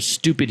had all those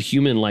stupid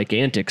human-like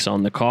antics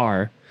on the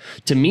car.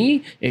 To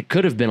me, it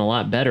could have been a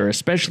lot better,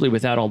 especially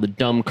without all the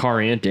dumb car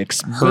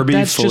antics. But Herbie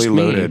that's Fully just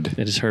me. Loaded.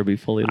 It is Herbie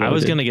Fully Loaded. I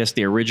was gonna guess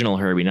the original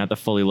Herbie, not the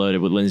fully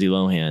loaded with Lindsay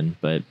Lohan,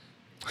 but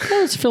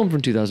Well, it's a film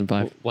from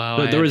 2005,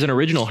 Wow. there was an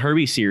original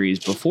Herbie series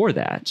before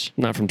that.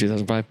 not from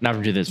 2005. Not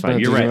from 2005. Not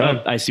You're right.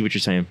 2005. Oh, I see what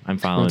you're saying. I'm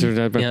following.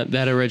 Yeah,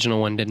 that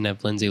original one didn't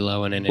have Lindsay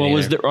Lohan in it. Well,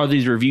 either. are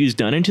these reviews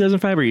done in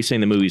 2005, or are you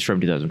saying the movie's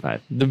from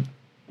 2005?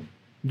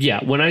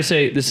 Yeah, when I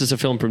say this is a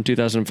film from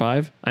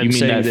 2005, I'm You mean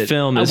saying that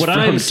film is what from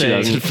I'm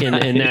saying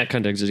 2005. in that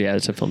context is, yeah,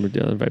 it's a film from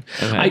 2005.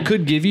 Okay. I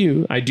could give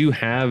you, I do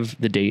have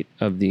the date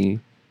of the,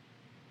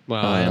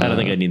 Well, I don't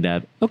think I need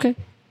that. okay.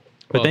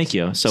 But Well, thank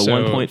you. So, so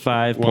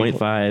 1.5,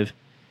 0.5,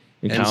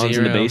 and and Colin's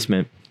in the 0.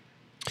 basement.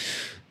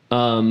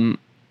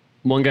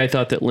 One guy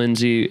thought that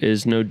Lindsay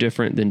is no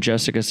different than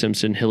Jessica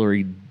Simpson,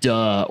 Hillary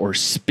Duh, or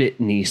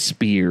Spitney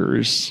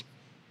Spears.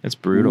 That's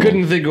brutal.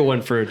 Couldn't think of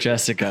one for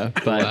Jessica,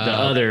 but the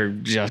other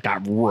just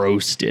got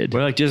roasted.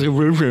 We're like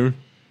Jessica.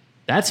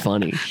 That's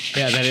funny.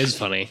 yeah, that is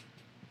funny.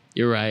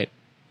 You're right.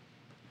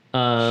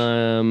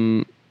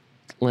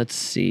 Let's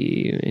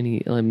see.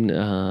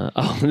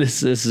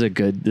 This is a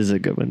good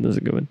one. This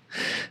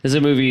is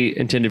a movie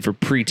intended for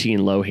preteen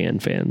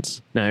Lohan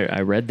fans. Now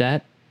I read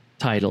that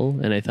title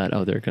and I thought,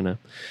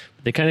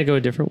 they kind of go a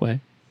different way.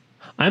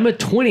 I'm a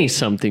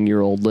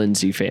 20-something-year-old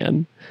Lindsay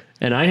fan,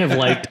 and I have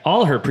liked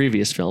all her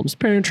previous films: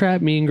 Parent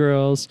Trap, Mean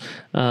Girls,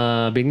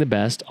 being the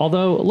best.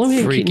 Although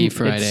Lohan, Freaky Keaton,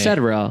 Friday.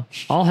 etc.,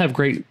 all have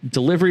great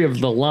delivery of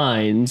the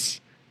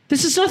lines.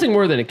 This is nothing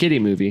more than a kiddie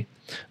movie.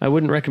 I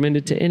wouldn't recommend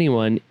it to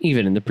anyone,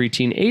 even in the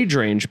preteen age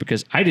range,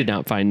 because I did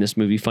not find this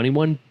movie funny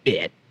one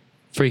bit.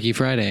 Freaky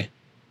Friday.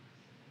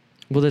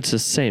 Well, it's the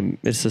same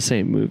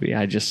movie.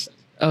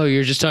 Oh,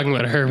 you're just talking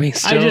about Herbie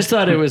still? I just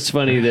thought it was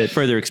funny that.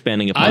 Further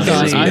expanding upon I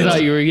this.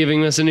 thought you were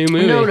giving us a new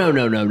movie. No.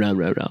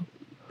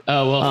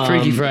 Oh, well,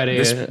 Freaky Friday.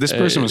 This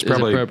person was is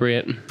probably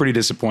appropriate. pretty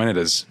disappointed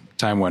as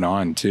time went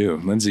on too.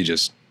 Lindsay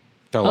just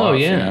fell off. Oh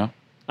yeah. You know?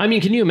 I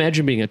mean, can you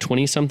imagine being a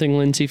 20-something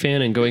Lindsay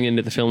fan and going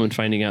into the film and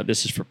finding out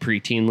this is for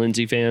preteen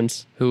Lindsay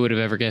fans? Who would have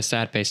ever guessed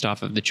that based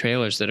off of the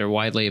trailers that are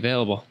widely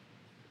available?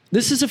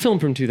 This is a film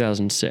from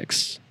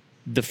 2006.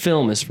 The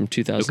film is from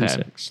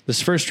 2006.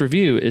 This first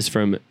review is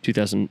from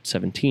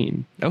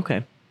 2017.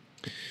 Okay.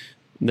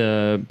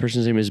 The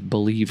person's name is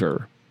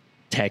Believer.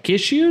 Tech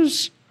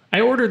issues?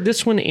 I ordered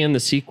this one and the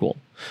sequel.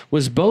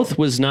 Was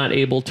not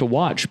able to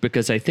watch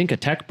because I think a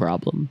tech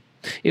problem.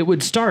 It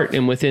would start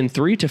and within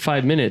 3 to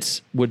 5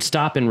 minutes would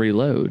stop and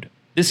reload.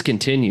 This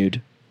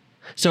continued.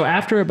 So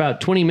after about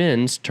 20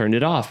 minutes, turned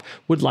it off.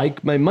 Would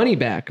like my money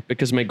back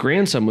because my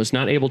grandson was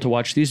not able to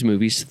watch these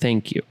movies.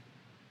 Thank you.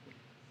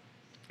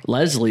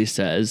 Leslie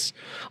says,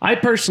 I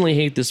personally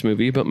hate this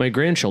movie, but my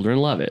grandchildren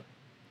love it.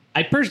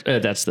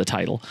 That's the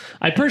title.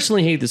 I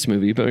personally hate this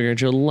movie, but we're going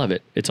to love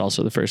it. It's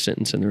also the first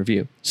sentence in the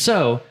review.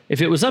 So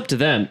if it was up to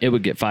them, it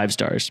would get 5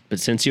 stars. But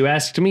since you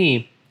asked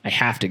me, I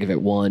have to give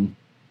it 1.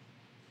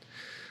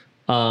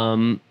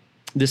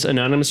 This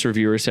anonymous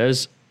reviewer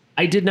says,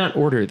 I did not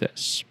order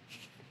this.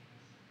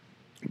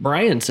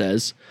 Brian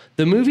says,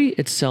 the movie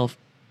itself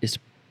is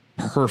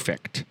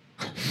perfect.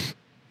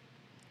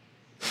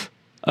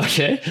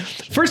 Okay.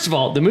 First of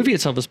all, the movie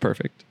itself is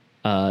perfect.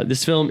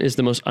 This film is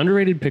the most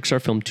underrated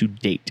Pixar film to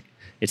date.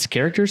 Its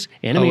characters,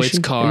 animation,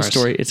 it's Cars. and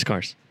story. It's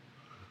Cars.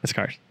 It's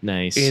Cars.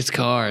 Nice. It's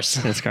Cars.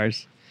 It's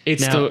Cars.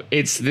 It's Now-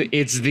 it's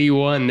the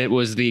one that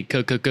was the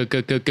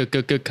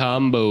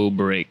combo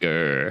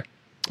breaker.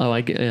 Oh,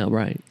 I get. Yeah,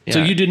 right. So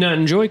Yeah. you did not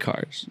enjoy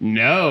Cars.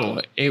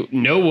 No,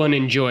 no one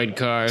enjoyed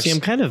Cars. See, I'm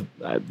kind of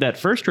that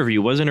first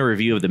review wasn't a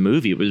review of the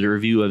movie. It was a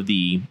review of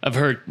the of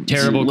her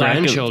terrible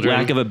grandchildren.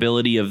 lack of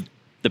ability of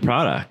the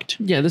product.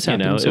 Yeah, this You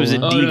happened. know, so it was a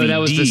long. Oh no, that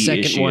was the DVD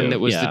second issue. one that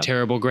was Yeah. the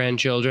terrible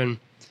grandchildren.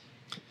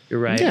 You're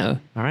right. Yeah.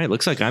 All right,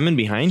 looks like I'm in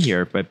behind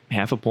here by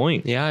half a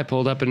point. Yeah, I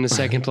pulled up into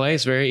second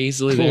place very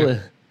easily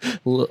there.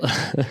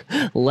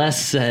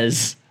 Les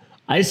says,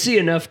 I see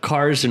enough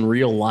cars in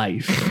real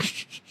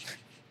life.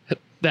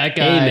 That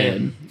guy,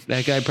 Amen.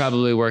 that guy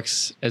probably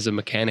works as a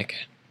mechanic.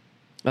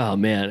 Oh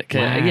man. Okay,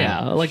 Wow. yeah.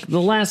 Like the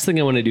last thing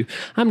I want to do,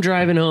 I'm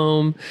driving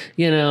home,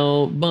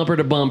 bumper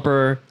to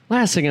bumper.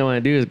 Last thing I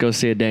want to do is go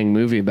see a dang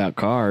movie about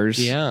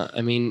cars. Yeah,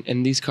 I mean,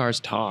 and these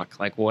cars talk.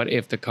 Like, what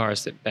if the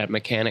cars that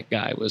mechanic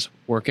guy was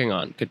working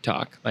on could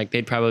talk? Like,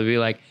 they'd probably be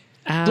like,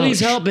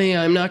 "Please Ouch. help me!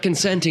 I'm not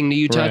consenting to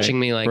you Right, touching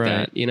me like right.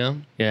 that." You know?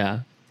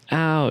 Yeah.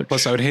 Ouch.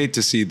 Plus, I would hate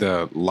to see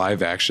the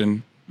live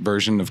action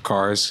version of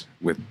Cars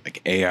with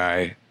like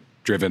AI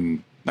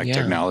driven Yeah.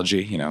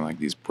 technology, like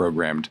these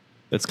programmed.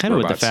 That's kind of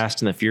what the Robots.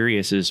 Fast and the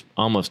Furious is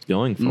almost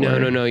going for.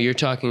 No. You're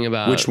talking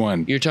about Which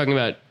one? You're talking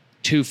about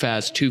Too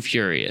Fast, Too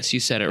Furious. You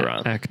said it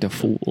wrong. Act a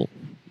fool.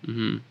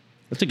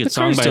 That's a good The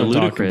song Cars by don't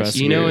talk Ludacris. about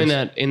You know,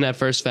 Furious. in that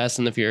first Fast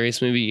and the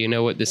Furious movie, you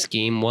know what the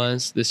scheme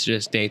was? This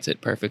just dates it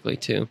perfectly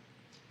too.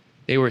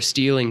 They were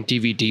stealing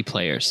DVD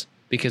players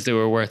because they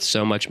were worth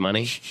so much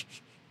money.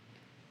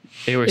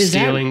 They were Is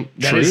stealing.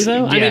 that true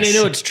though? I mean, I yes.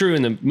 know it's true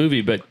in the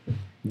movie, but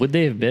would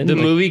they have been? The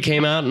Like, movie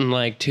came out in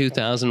like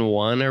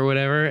 2001 or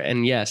whatever,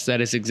 and yes,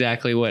 that is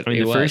exactly what I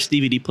mean, it the was. first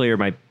DVD player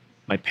my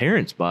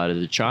parents bought as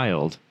a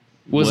child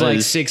was like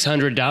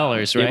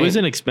 $600, right? It was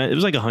It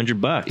was like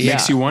 $100. Yeah.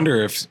 Makes you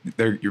wonder if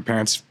your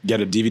parents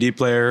get a DVD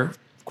player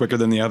quicker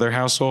than the other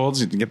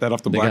households. You can get that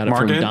off the black got it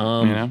from market.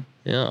 Dom. You know?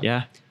 yeah.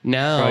 Yeah.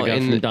 Now probably got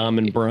from Dom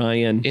and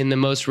Brian. in the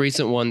most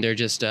recent one, they're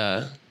just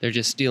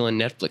stealing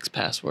Netflix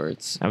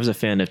passwords. I was a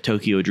fan of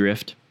Tokyo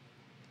Drift.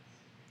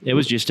 It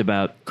was just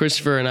about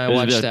Christopher and I was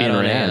watched about that being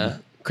on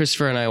rad.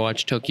 Christopher and I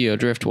watched Tokyo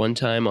Drift one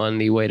time on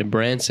the way to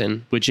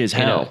Branson which is in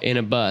hell. in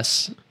a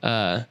bus.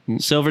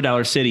 Silver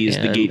Dollar City is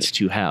the And- gates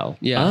to hell.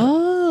 Yeah.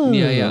 Oh.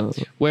 Yeah.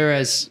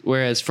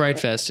 Whereas Fright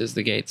Fest is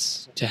the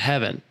gates to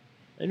heaven.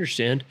 I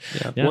understand.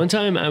 Yeah. One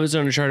time I was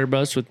on a charter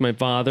bus with my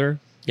father.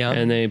 Yeah.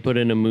 And they put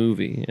in a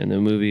movie, and the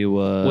movie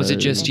was. Was it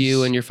just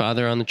you and your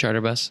father on the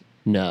charter bus?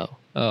 No.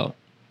 Oh.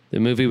 The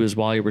movie was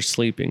While You Were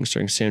Sleeping,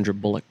 starring Sandra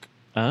Bullock.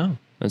 Oh.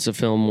 It's a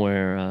film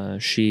where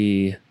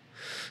she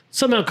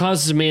somehow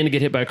causes a man to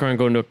get hit by a car and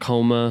go into a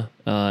coma,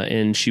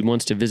 and she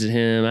wants to visit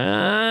him.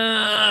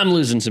 I'm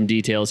losing some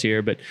details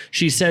here, but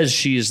she says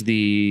she's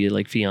the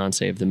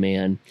fiance of the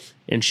man,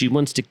 and she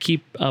wants to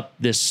keep up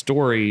this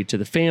story to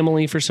the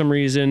family for some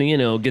reason.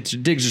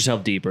 Digs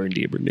herself deeper and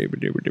deeper and deeper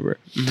and deeper and deeper.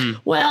 Mm-hmm.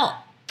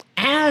 Well,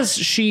 as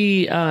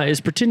she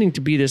is pretending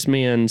to be this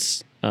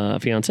man's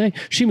fiance,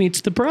 she meets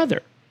the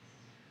brother.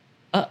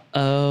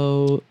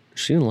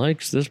 She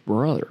likes this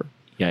brother.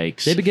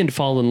 Yikes. They begin to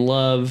fall in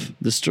love.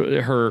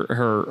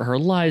 Her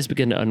lies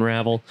begin to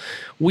unravel.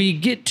 We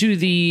get to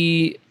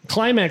the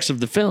climax of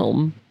the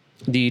film.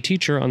 The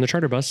teacher on the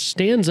charter bus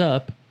stands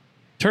up,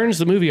 turns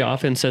the movie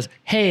off, and says,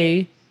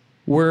 "Hey,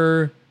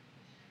 we're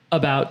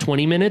about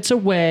 20 minutes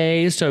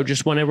away, so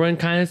just want everyone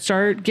kind of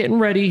start getting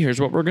ready. Here's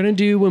what we're going to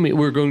do when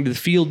we're going to the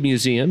Field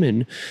Museum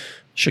in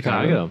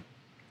Chicago."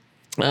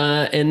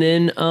 And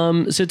then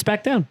sits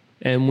back down,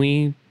 and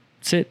we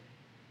sit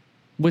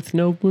with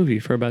no movie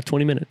for about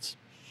 20 minutes.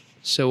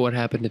 So what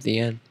happened at the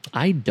end?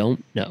 I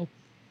don't know.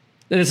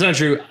 It's not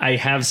true. I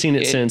have seen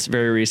it since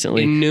very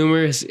recently. In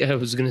numerous, I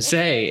was going to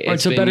say, Or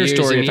it's a been better years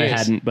story and if I years.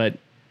 hadn't, but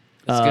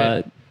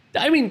good.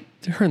 I mean,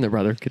 her and the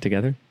brother get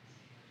together.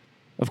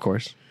 Of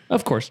course. I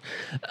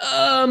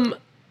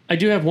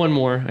do have one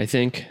more, I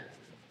think.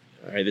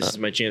 All right, this is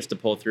my chance to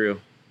pull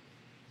through.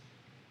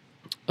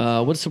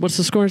 What's the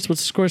scores?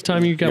 What's the scores,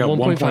 Tom? You got You got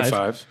 1.5. 1.5.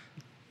 I have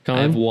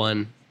Colin?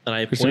 one. And I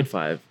have Kristen?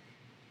 0.5.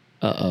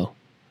 Uh-oh.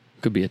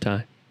 Could be a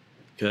tie.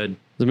 Good.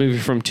 The movie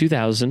from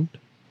 2000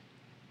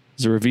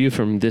 is a review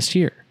from this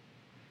year.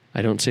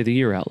 I don't say the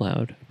year out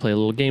loud. I play a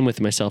little game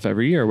with myself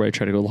every year where I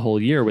try to go the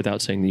whole year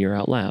without saying the year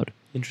out loud.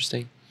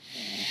 Interesting.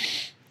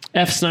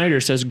 F.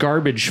 Snyder says,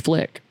 garbage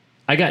flick.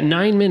 I got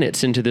 9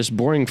 minutes into this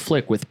boring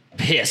flick with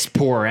piss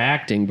poor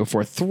acting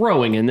before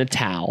throwing in the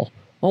towel.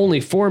 Only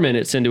 4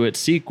 minutes into its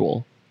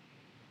sequel.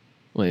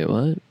 Wait,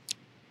 what?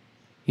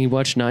 You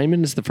watched 9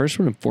 minutes the first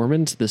one and 4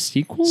 minutes the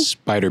sequel?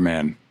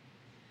 Spider-Man.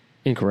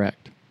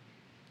 Incorrect.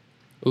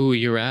 Ooh,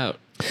 you're out.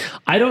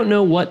 I don't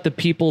know what the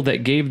people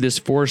that gave this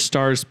 4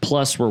 stars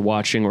plus were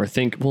watching or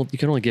think. Well, you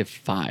can only give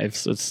 5,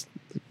 so it's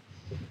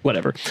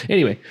whatever.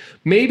 Anyway,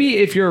 maybe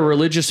if you're a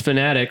religious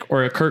fanatic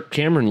or a Kirk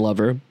Cameron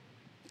lover,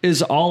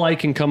 is all I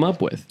can come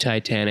up with.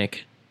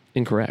 Titanic.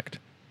 Incorrect.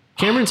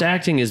 Cameron's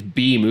acting is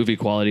B movie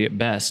quality at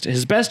best.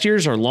 His best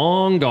years are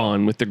long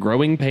gone with the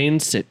Growing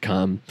Pains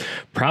sitcom.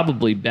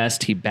 Probably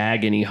best he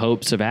bag any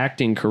hopes of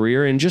acting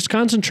career and just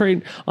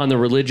concentrate on the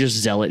religious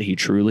zealot he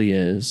truly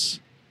is.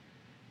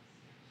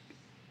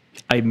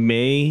 I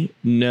may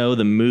know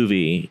the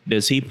movie.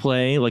 Does he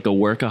play like a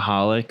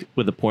workaholic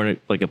with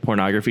a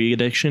pornography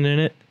addiction in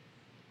it?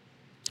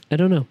 I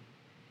don't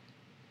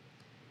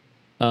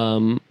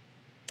know.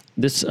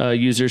 This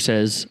user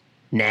says,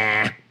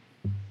 nah.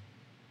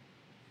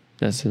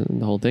 That's the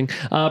whole thing.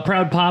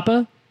 Proud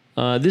Papa.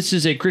 This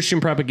is a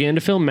Christian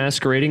propaganda film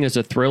masquerading as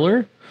a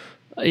thriller.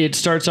 It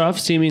starts off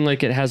seeming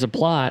like it has a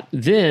plot.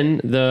 Then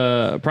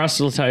the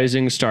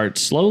proselytizing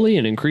starts slowly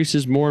and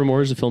increases more and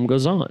more as the film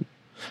goes on.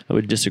 I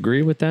would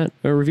disagree with that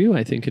review.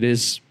 I think it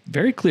is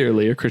very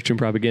clearly a Christian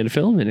propaganda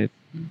film, and it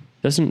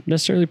doesn't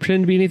necessarily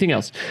pretend to be anything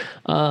else.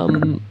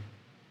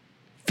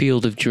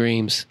 Field of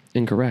Dreams.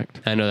 Incorrect.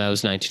 I know that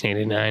was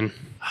 1989.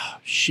 Oh,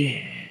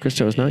 shit.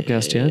 Christo has not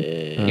guessed yet.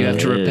 You have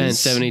to repent is-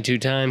 72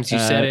 times. You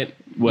said it.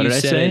 What You did I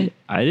said say? it.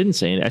 I didn't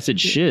say it. I said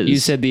shiz. You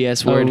said the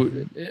S word. Well,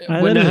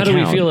 that now, how doesn't do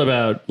we count. feel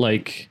about,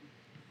 like,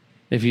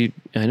 if you,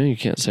 I know you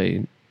can't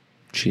say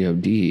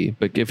G-O-D,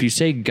 but if you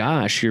say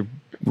gosh, you're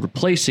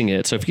replacing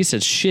it. So if he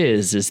says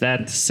shiz, is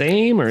that the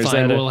same, or is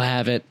Fine, that we'll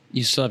have it.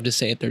 You still have to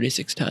say it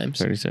 36 times.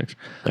 36?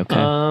 Okay.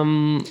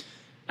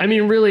 I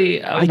mean,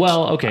 really,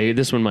 okay,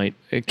 this one might.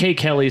 Kay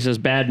Kelly says,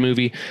 bad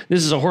movie.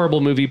 This is a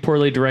horrible movie,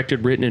 poorly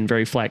directed, written, and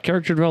very flat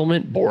character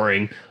development.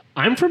 Boring.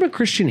 I'm from a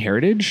Christian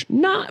heritage,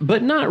 not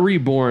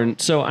reborn,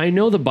 so I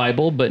know the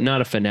Bible, but not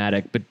a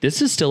fanatic. But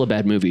this is still a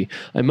bad movie.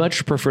 I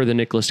much prefer the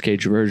Nicolas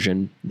Cage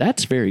version.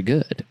 That's very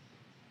good.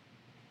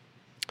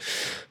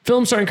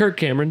 Film starring Kirk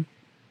Cameron.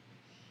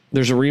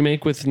 There's a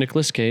remake with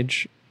Nicolas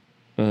Cage.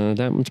 That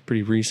one's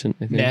pretty recent,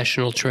 I think.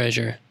 National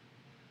Treasure.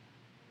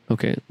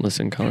 Okay,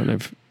 listen, Colin,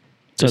 I've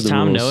Does said the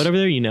Tom rules. know it over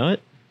there? You know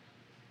it?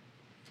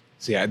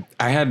 See, I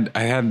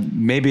had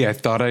maybe I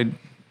thought I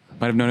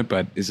might have known it,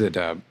 but is it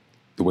The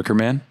Wicker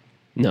Man?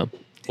 No.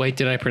 Wait,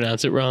 did I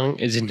pronounce it wrong?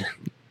 Is it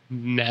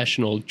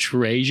National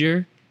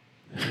Treasure?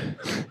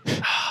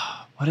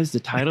 What is the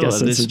title guess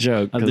of that's this a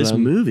joke, of 'cause this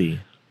I'm- movie?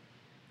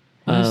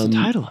 What is the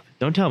title of it?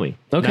 Don't tell me.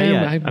 Okay,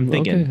 Not yet. I'm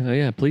thinking. Okay. Oh,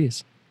 yeah,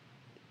 please.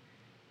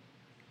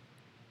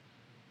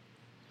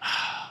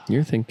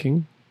 You're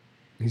thinking.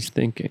 He's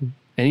thinking.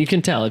 And you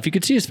can tell. If you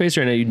could see his face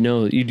right now, you'd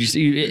know.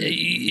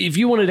 If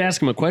you wanted to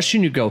ask him a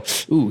question, you'd go,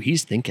 ooh,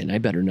 he's thinking. I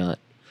better not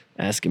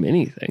ask him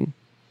anything.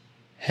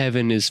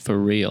 Heaven is for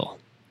real.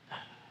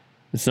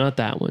 It's not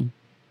that one.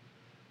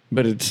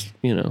 But it's,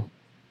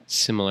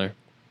 Similar.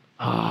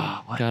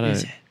 What got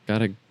is it?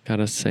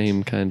 a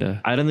same kind of.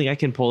 I don't think I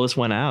can pull this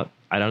one out.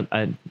 I don't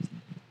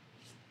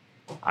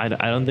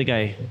think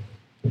I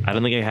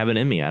have it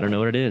in me. I don't know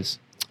what it is.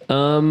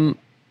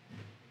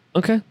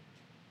 Okay.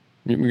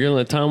 You're going to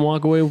let Tom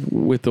walk away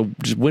with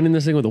just winning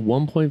this thing with a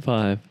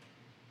 1.5.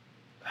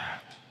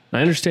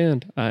 I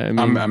understand. I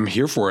mean, I'm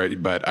here for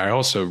it, but I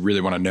also really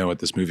want to know what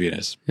this movie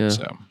is. Yeah.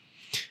 So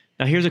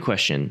Now here's a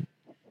question: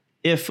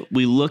 if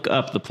we look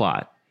up the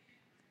plot,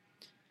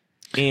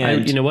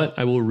 and you know what?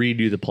 I will read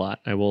you the plot.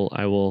 I will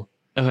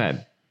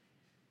okay,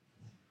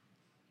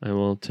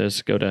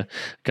 just go to,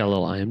 got a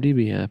little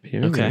IMDb app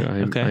here. Okay,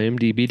 okay.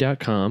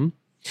 IMDb.com.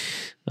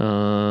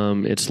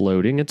 It's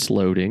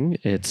loading.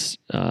 It's,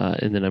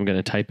 and then I'm going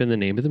to type in the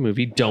name of the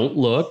movie. Don't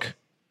look.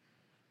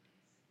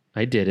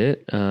 I did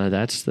it.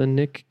 That's the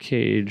Nick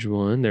Cage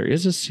one. There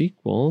is a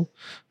sequel.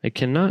 I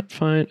cannot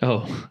find,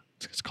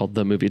 it's called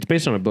The Movie. It's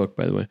based on a book,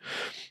 by the way.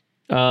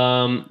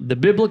 The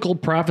biblical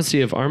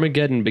prophecy of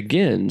Armageddon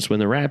begins when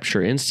the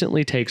rapture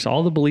instantly takes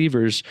all the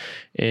believers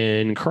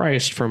in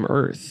Christ from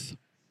earth.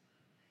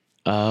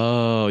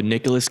 oh,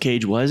 Nicolas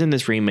Cage was in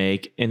this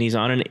remake, and he's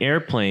on an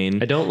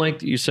airplane. I don't like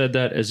that you said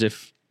that as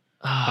if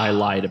I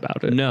lied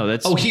about it. No,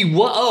 that's he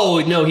was.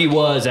 Oh, no, he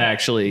was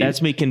actually.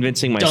 that's me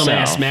convincing myself.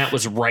 dumbass Matt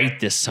was right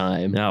this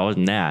time. No, it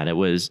wasn't that. It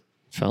was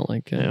Felt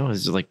like it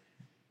was like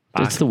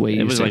it's the way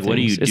you it was say like, things. what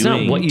are you It's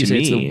doing not what you to say, me?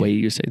 it's the way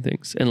you say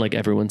things. And like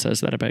everyone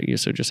says that about you,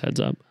 so just heads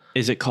up.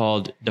 Is it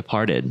called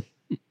Departed?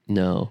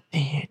 No.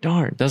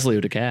 Darn. That's Leo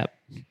DiCap.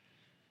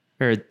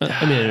 Or,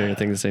 I mean, I don't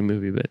think the same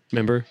movie, but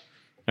remember?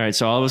 all right,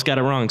 so all of us got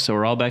it wrong. So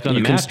we're all back on the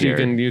You map here.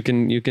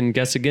 can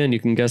guess again. You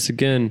can guess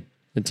again.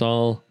 It's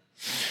all.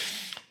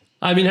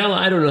 I mean,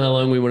 I don't know how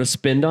long we want to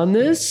spend on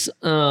this.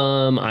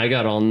 I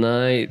got all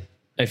night.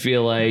 I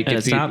feel like and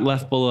it's not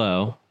Left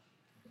Below.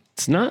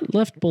 it's not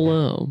Left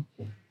Below.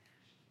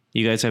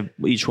 You guys have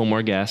each one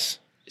more guess.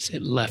 Is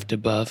it Left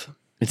Above?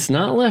 It's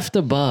not Left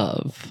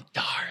Above.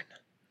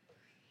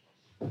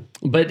 Darn.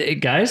 But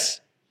guys,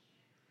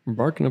 we're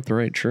barking up the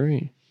right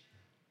tree.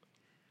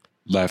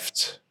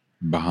 left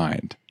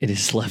behind. It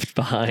is left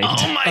behind.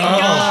 Oh my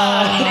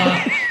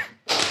god!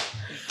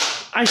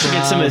 I should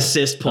get some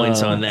assist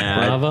points on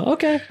that. Bravo.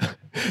 Okay.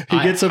 He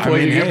gets a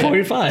point. You get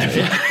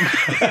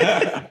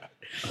 0.5.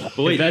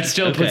 But wait, That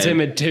still puts him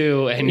at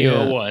 2 and you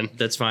at 1.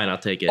 That's fine. I'll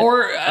take it.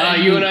 Or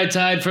You and I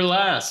tied for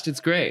last. It's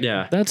great.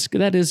 yeah.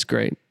 that is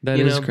great. That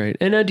You is know? great.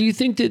 And do you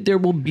think that there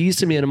will be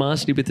some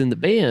animosity within the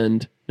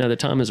band now that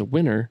Tom is a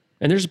winner?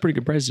 And there's a pretty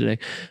good prize today.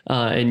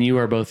 And you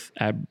are both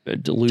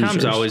losers.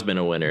 Tom's always been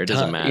a winner. It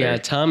doesn't matter. Yeah,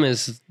 Tom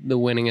is the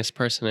winningest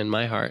person in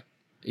my heart.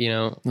 You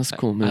know, That's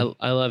cool, man.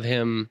 I love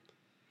him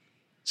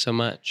so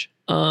much.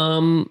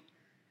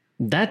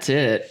 That's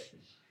it.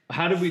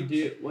 How did we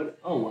do? What?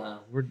 Oh wow,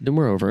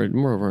 we're over it.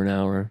 We're over an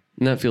hour,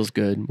 and that feels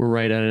good. We're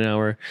right at an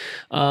hour.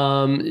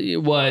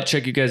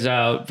 Check you guys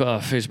out.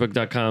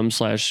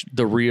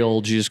 Facebook.com/The Real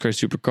Jesus Christ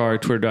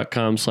Supercar.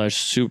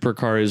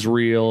 Twitter.com/Supercar is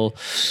real.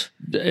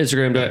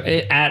 Instagram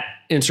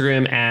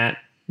at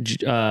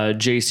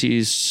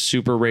JC's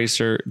Super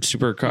Racer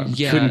Supercar.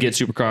 Yeah. Couldn't get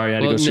Supercar. I had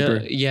to go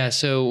Super. Yeah,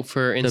 so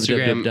for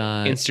Instagram,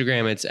 www.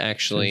 Instagram, it's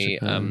actually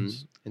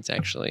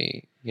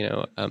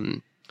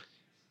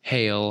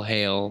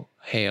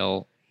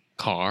hail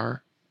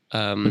car,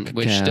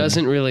 which cab.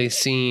 doesn't really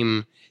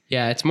seem.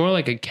 Yeah, it's more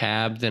like a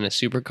cab than a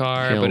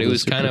supercar, Hail but it the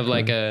was kind of supercar.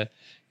 like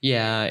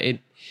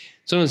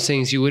it's one of those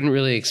things you wouldn't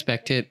really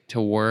expect it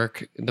to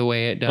work the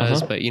way it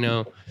does, but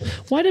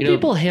Why do You know-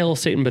 people hail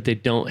Satan, but they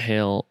don't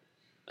hail?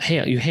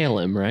 You hail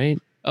him, right?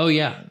 oh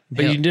yeah,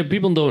 But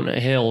people don't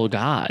hail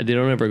God. They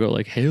don't ever go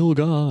like, hail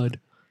God.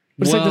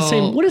 But it's like the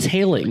same. Well- What is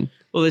hailing?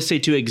 Well, they say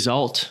to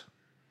exalt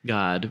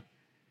God.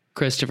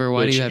 Christopher,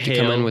 why do Which you have to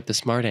come hail- in with the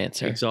smart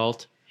answer?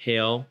 Exalt,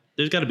 hail.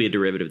 There's got to be a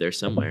derivative there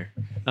somewhere.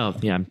 Oh,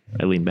 yeah.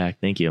 I lean back.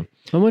 Thank you.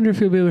 I wonder if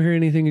you'll be able to hear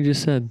anything you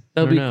just said.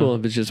 That would be don't know. cool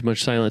if it's just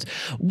much silence.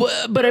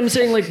 But I'm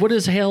saying, like, what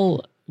is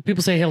hail?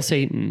 People say hail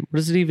Satan. What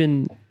does it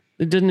even?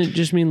 Doesn't it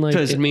just mean like?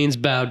 It means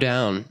bow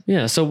down.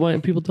 Yeah. So why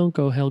people don't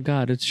go hail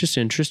God? It's just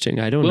interesting.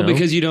 I don't know. Well,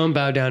 because you don't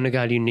bow down to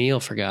God, you kneel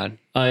for God.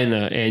 I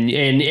know, and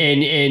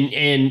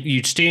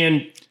you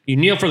stand, you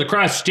kneel for the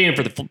cross, stand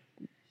for the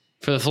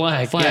For the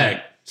flag. flag.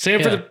 Yeah.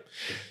 Stand for Yeah.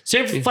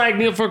 stand for the flag,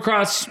 kneel for the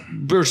cross,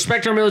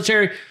 respect our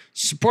military,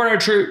 support our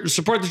troops,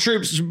 support the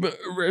troops,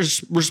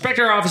 respect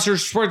our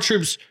officers, support the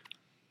troops.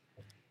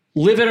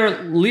 Live it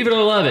or leave it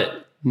or love it.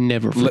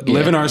 Never forget.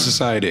 Live in our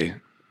society.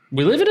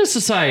 We live in a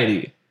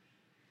society.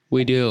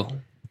 We do.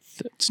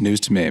 It's news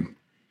to me.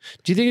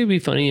 Do you think it'd be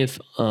funny if,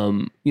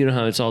 you know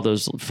how it's all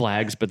those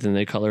flags, but then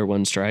they color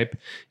one stripe?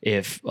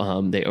 If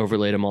they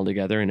overlaid them all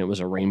together and it was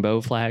a rainbow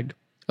flag?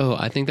 Oh,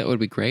 I think that would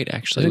be great, I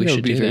actually. think We that should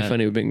would be do very that.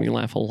 funny. It would make me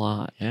laugh a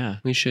lot. Yeah.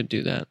 We should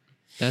do that.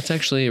 That's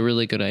actually a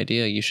really good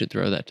idea. You should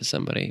throw that to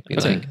somebody. Be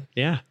like,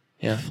 Yeah.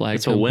 yeah. Flag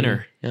It's a company.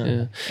 winner. Yeah.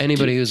 Yeah.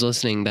 Anybody who's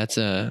listening, that's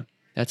a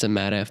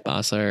Matt F.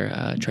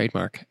 Bossler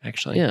trademark,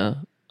 actually. Yeah.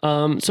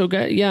 So,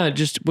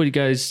 just what do you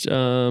guys?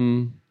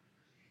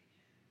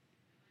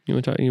 You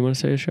want to talk? You want to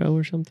say a show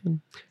or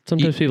something?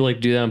 Sometimes people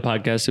like do that on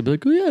podcasts. They'll be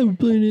like, "Oh yeah, we're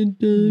playing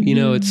it." You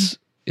know, it's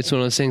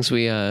one of those things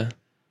we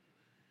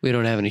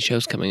don't have any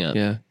shows coming up.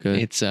 yeah, good.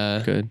 It's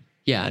good.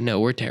 yeah, no,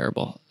 we're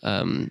terrible.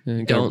 Yeah,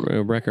 got Don't.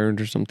 a record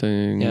or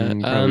something. Yeah,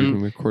 probably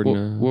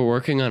recording. we're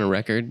working on a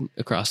record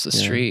across the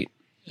street.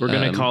 We're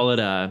going to Um, call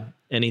it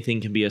Anything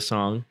Can Be a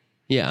Song.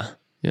 Yeah.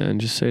 yeah, and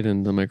just say it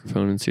in the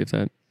microphone and see if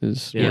that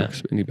Yeah.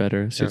 works any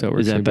better. See if that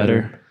works. Is that any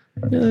better?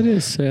 Yeah, it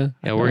is. Yeah.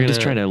 Yeah, we're I'm gonna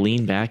just trying to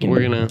lean back and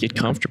we're gonna- get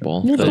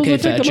comfortable. Well, Okay,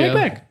 take Fat the Joe. mic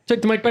back.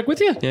 Take the mic back with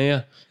you.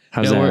 Yeah.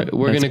 How's No, that?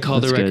 we're That's- gonna call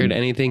the that's record good.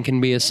 "Anything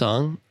Can Be a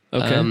Song."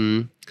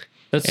 Okay.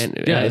 That's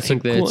And, yeah. I That's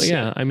think a cool. that's-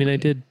 Yeah, I mean, I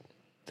did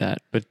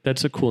that, but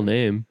that's a cool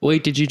name.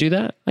 Wait, did you do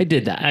that? I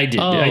did that. I did.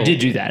 Oh. I did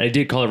do that. I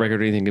did call a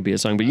record anything could be a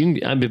song, but you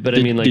can. But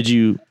I mean, like, Did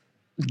you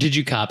Did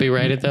you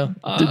copyright it though?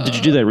 did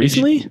you do that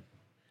recently?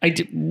 I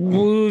did.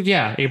 Well,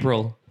 yeah,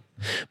 April.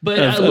 But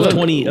Of look,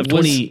 20 of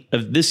was- 20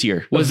 of this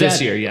year. was this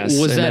that- year? Yes.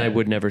 was And that- I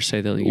would never say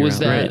that. Year Was out.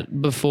 that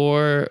Right.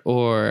 before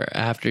or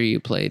after you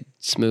played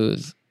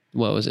Smooth?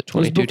 What was it? was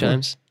 22 before.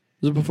 times?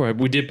 It was before.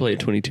 We did play it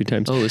 22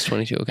 times. Oh, it was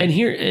 22.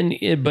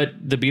 Okay. But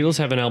the Beatles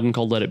have an album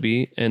called Let It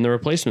Be, and the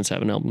Replacements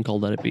have an album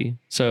called Let It Be.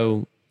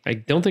 So I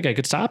don't think I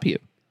could stop you,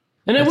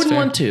 and I That's wouldn't fair.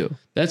 want to.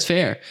 That's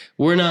fair.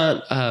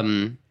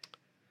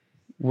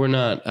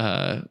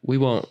 We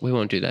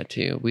won't do that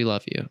to you. We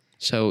love you.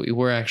 So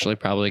we're actually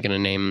probably going to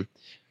name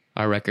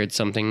our record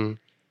something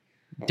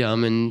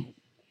dumb and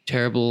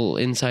terrible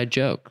inside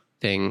joke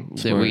thing that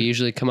Smart. we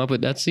usually come up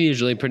with. That's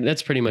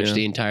pretty much Yeah.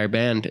 the entire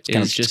band.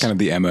 It's It's kind of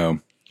the MO.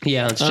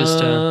 yeah, it's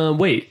just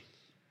Wait,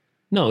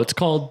 no, it's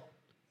called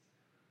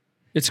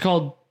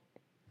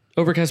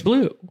Overcast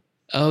Blue.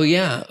 oh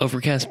yeah,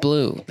 Overcast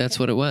Blue. That's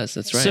what it was.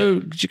 That's right.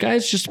 So you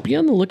guys just be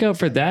on the lookout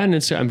for that,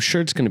 and I'm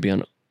sure it's going to be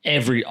on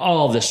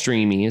all the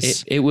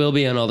streamies. it will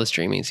be on all the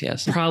streamings,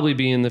 yes. Probably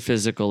be in the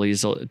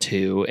physicalies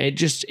too. It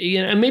just,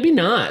 maybe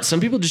not. Some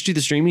people just do the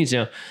streamies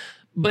now.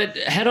 But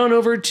head on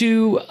over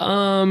to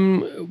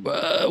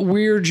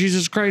Weird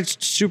Jesus Christ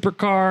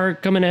Supercar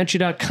coming at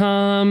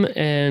you.com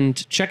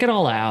and check it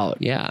all out.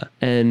 Yeah.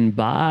 And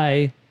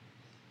bye.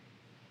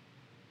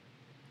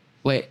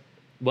 Wait.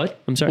 What?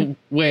 I'm sorry.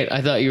 Wait,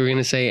 I thought you were going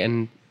to say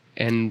and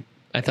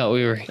I thought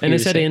we were. And I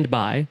said and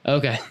bye.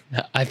 Okay,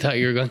 I thought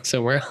you were going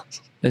somewhere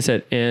else. I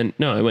said and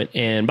no. I went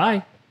and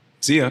bye.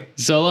 See ya.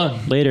 So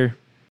long. Later.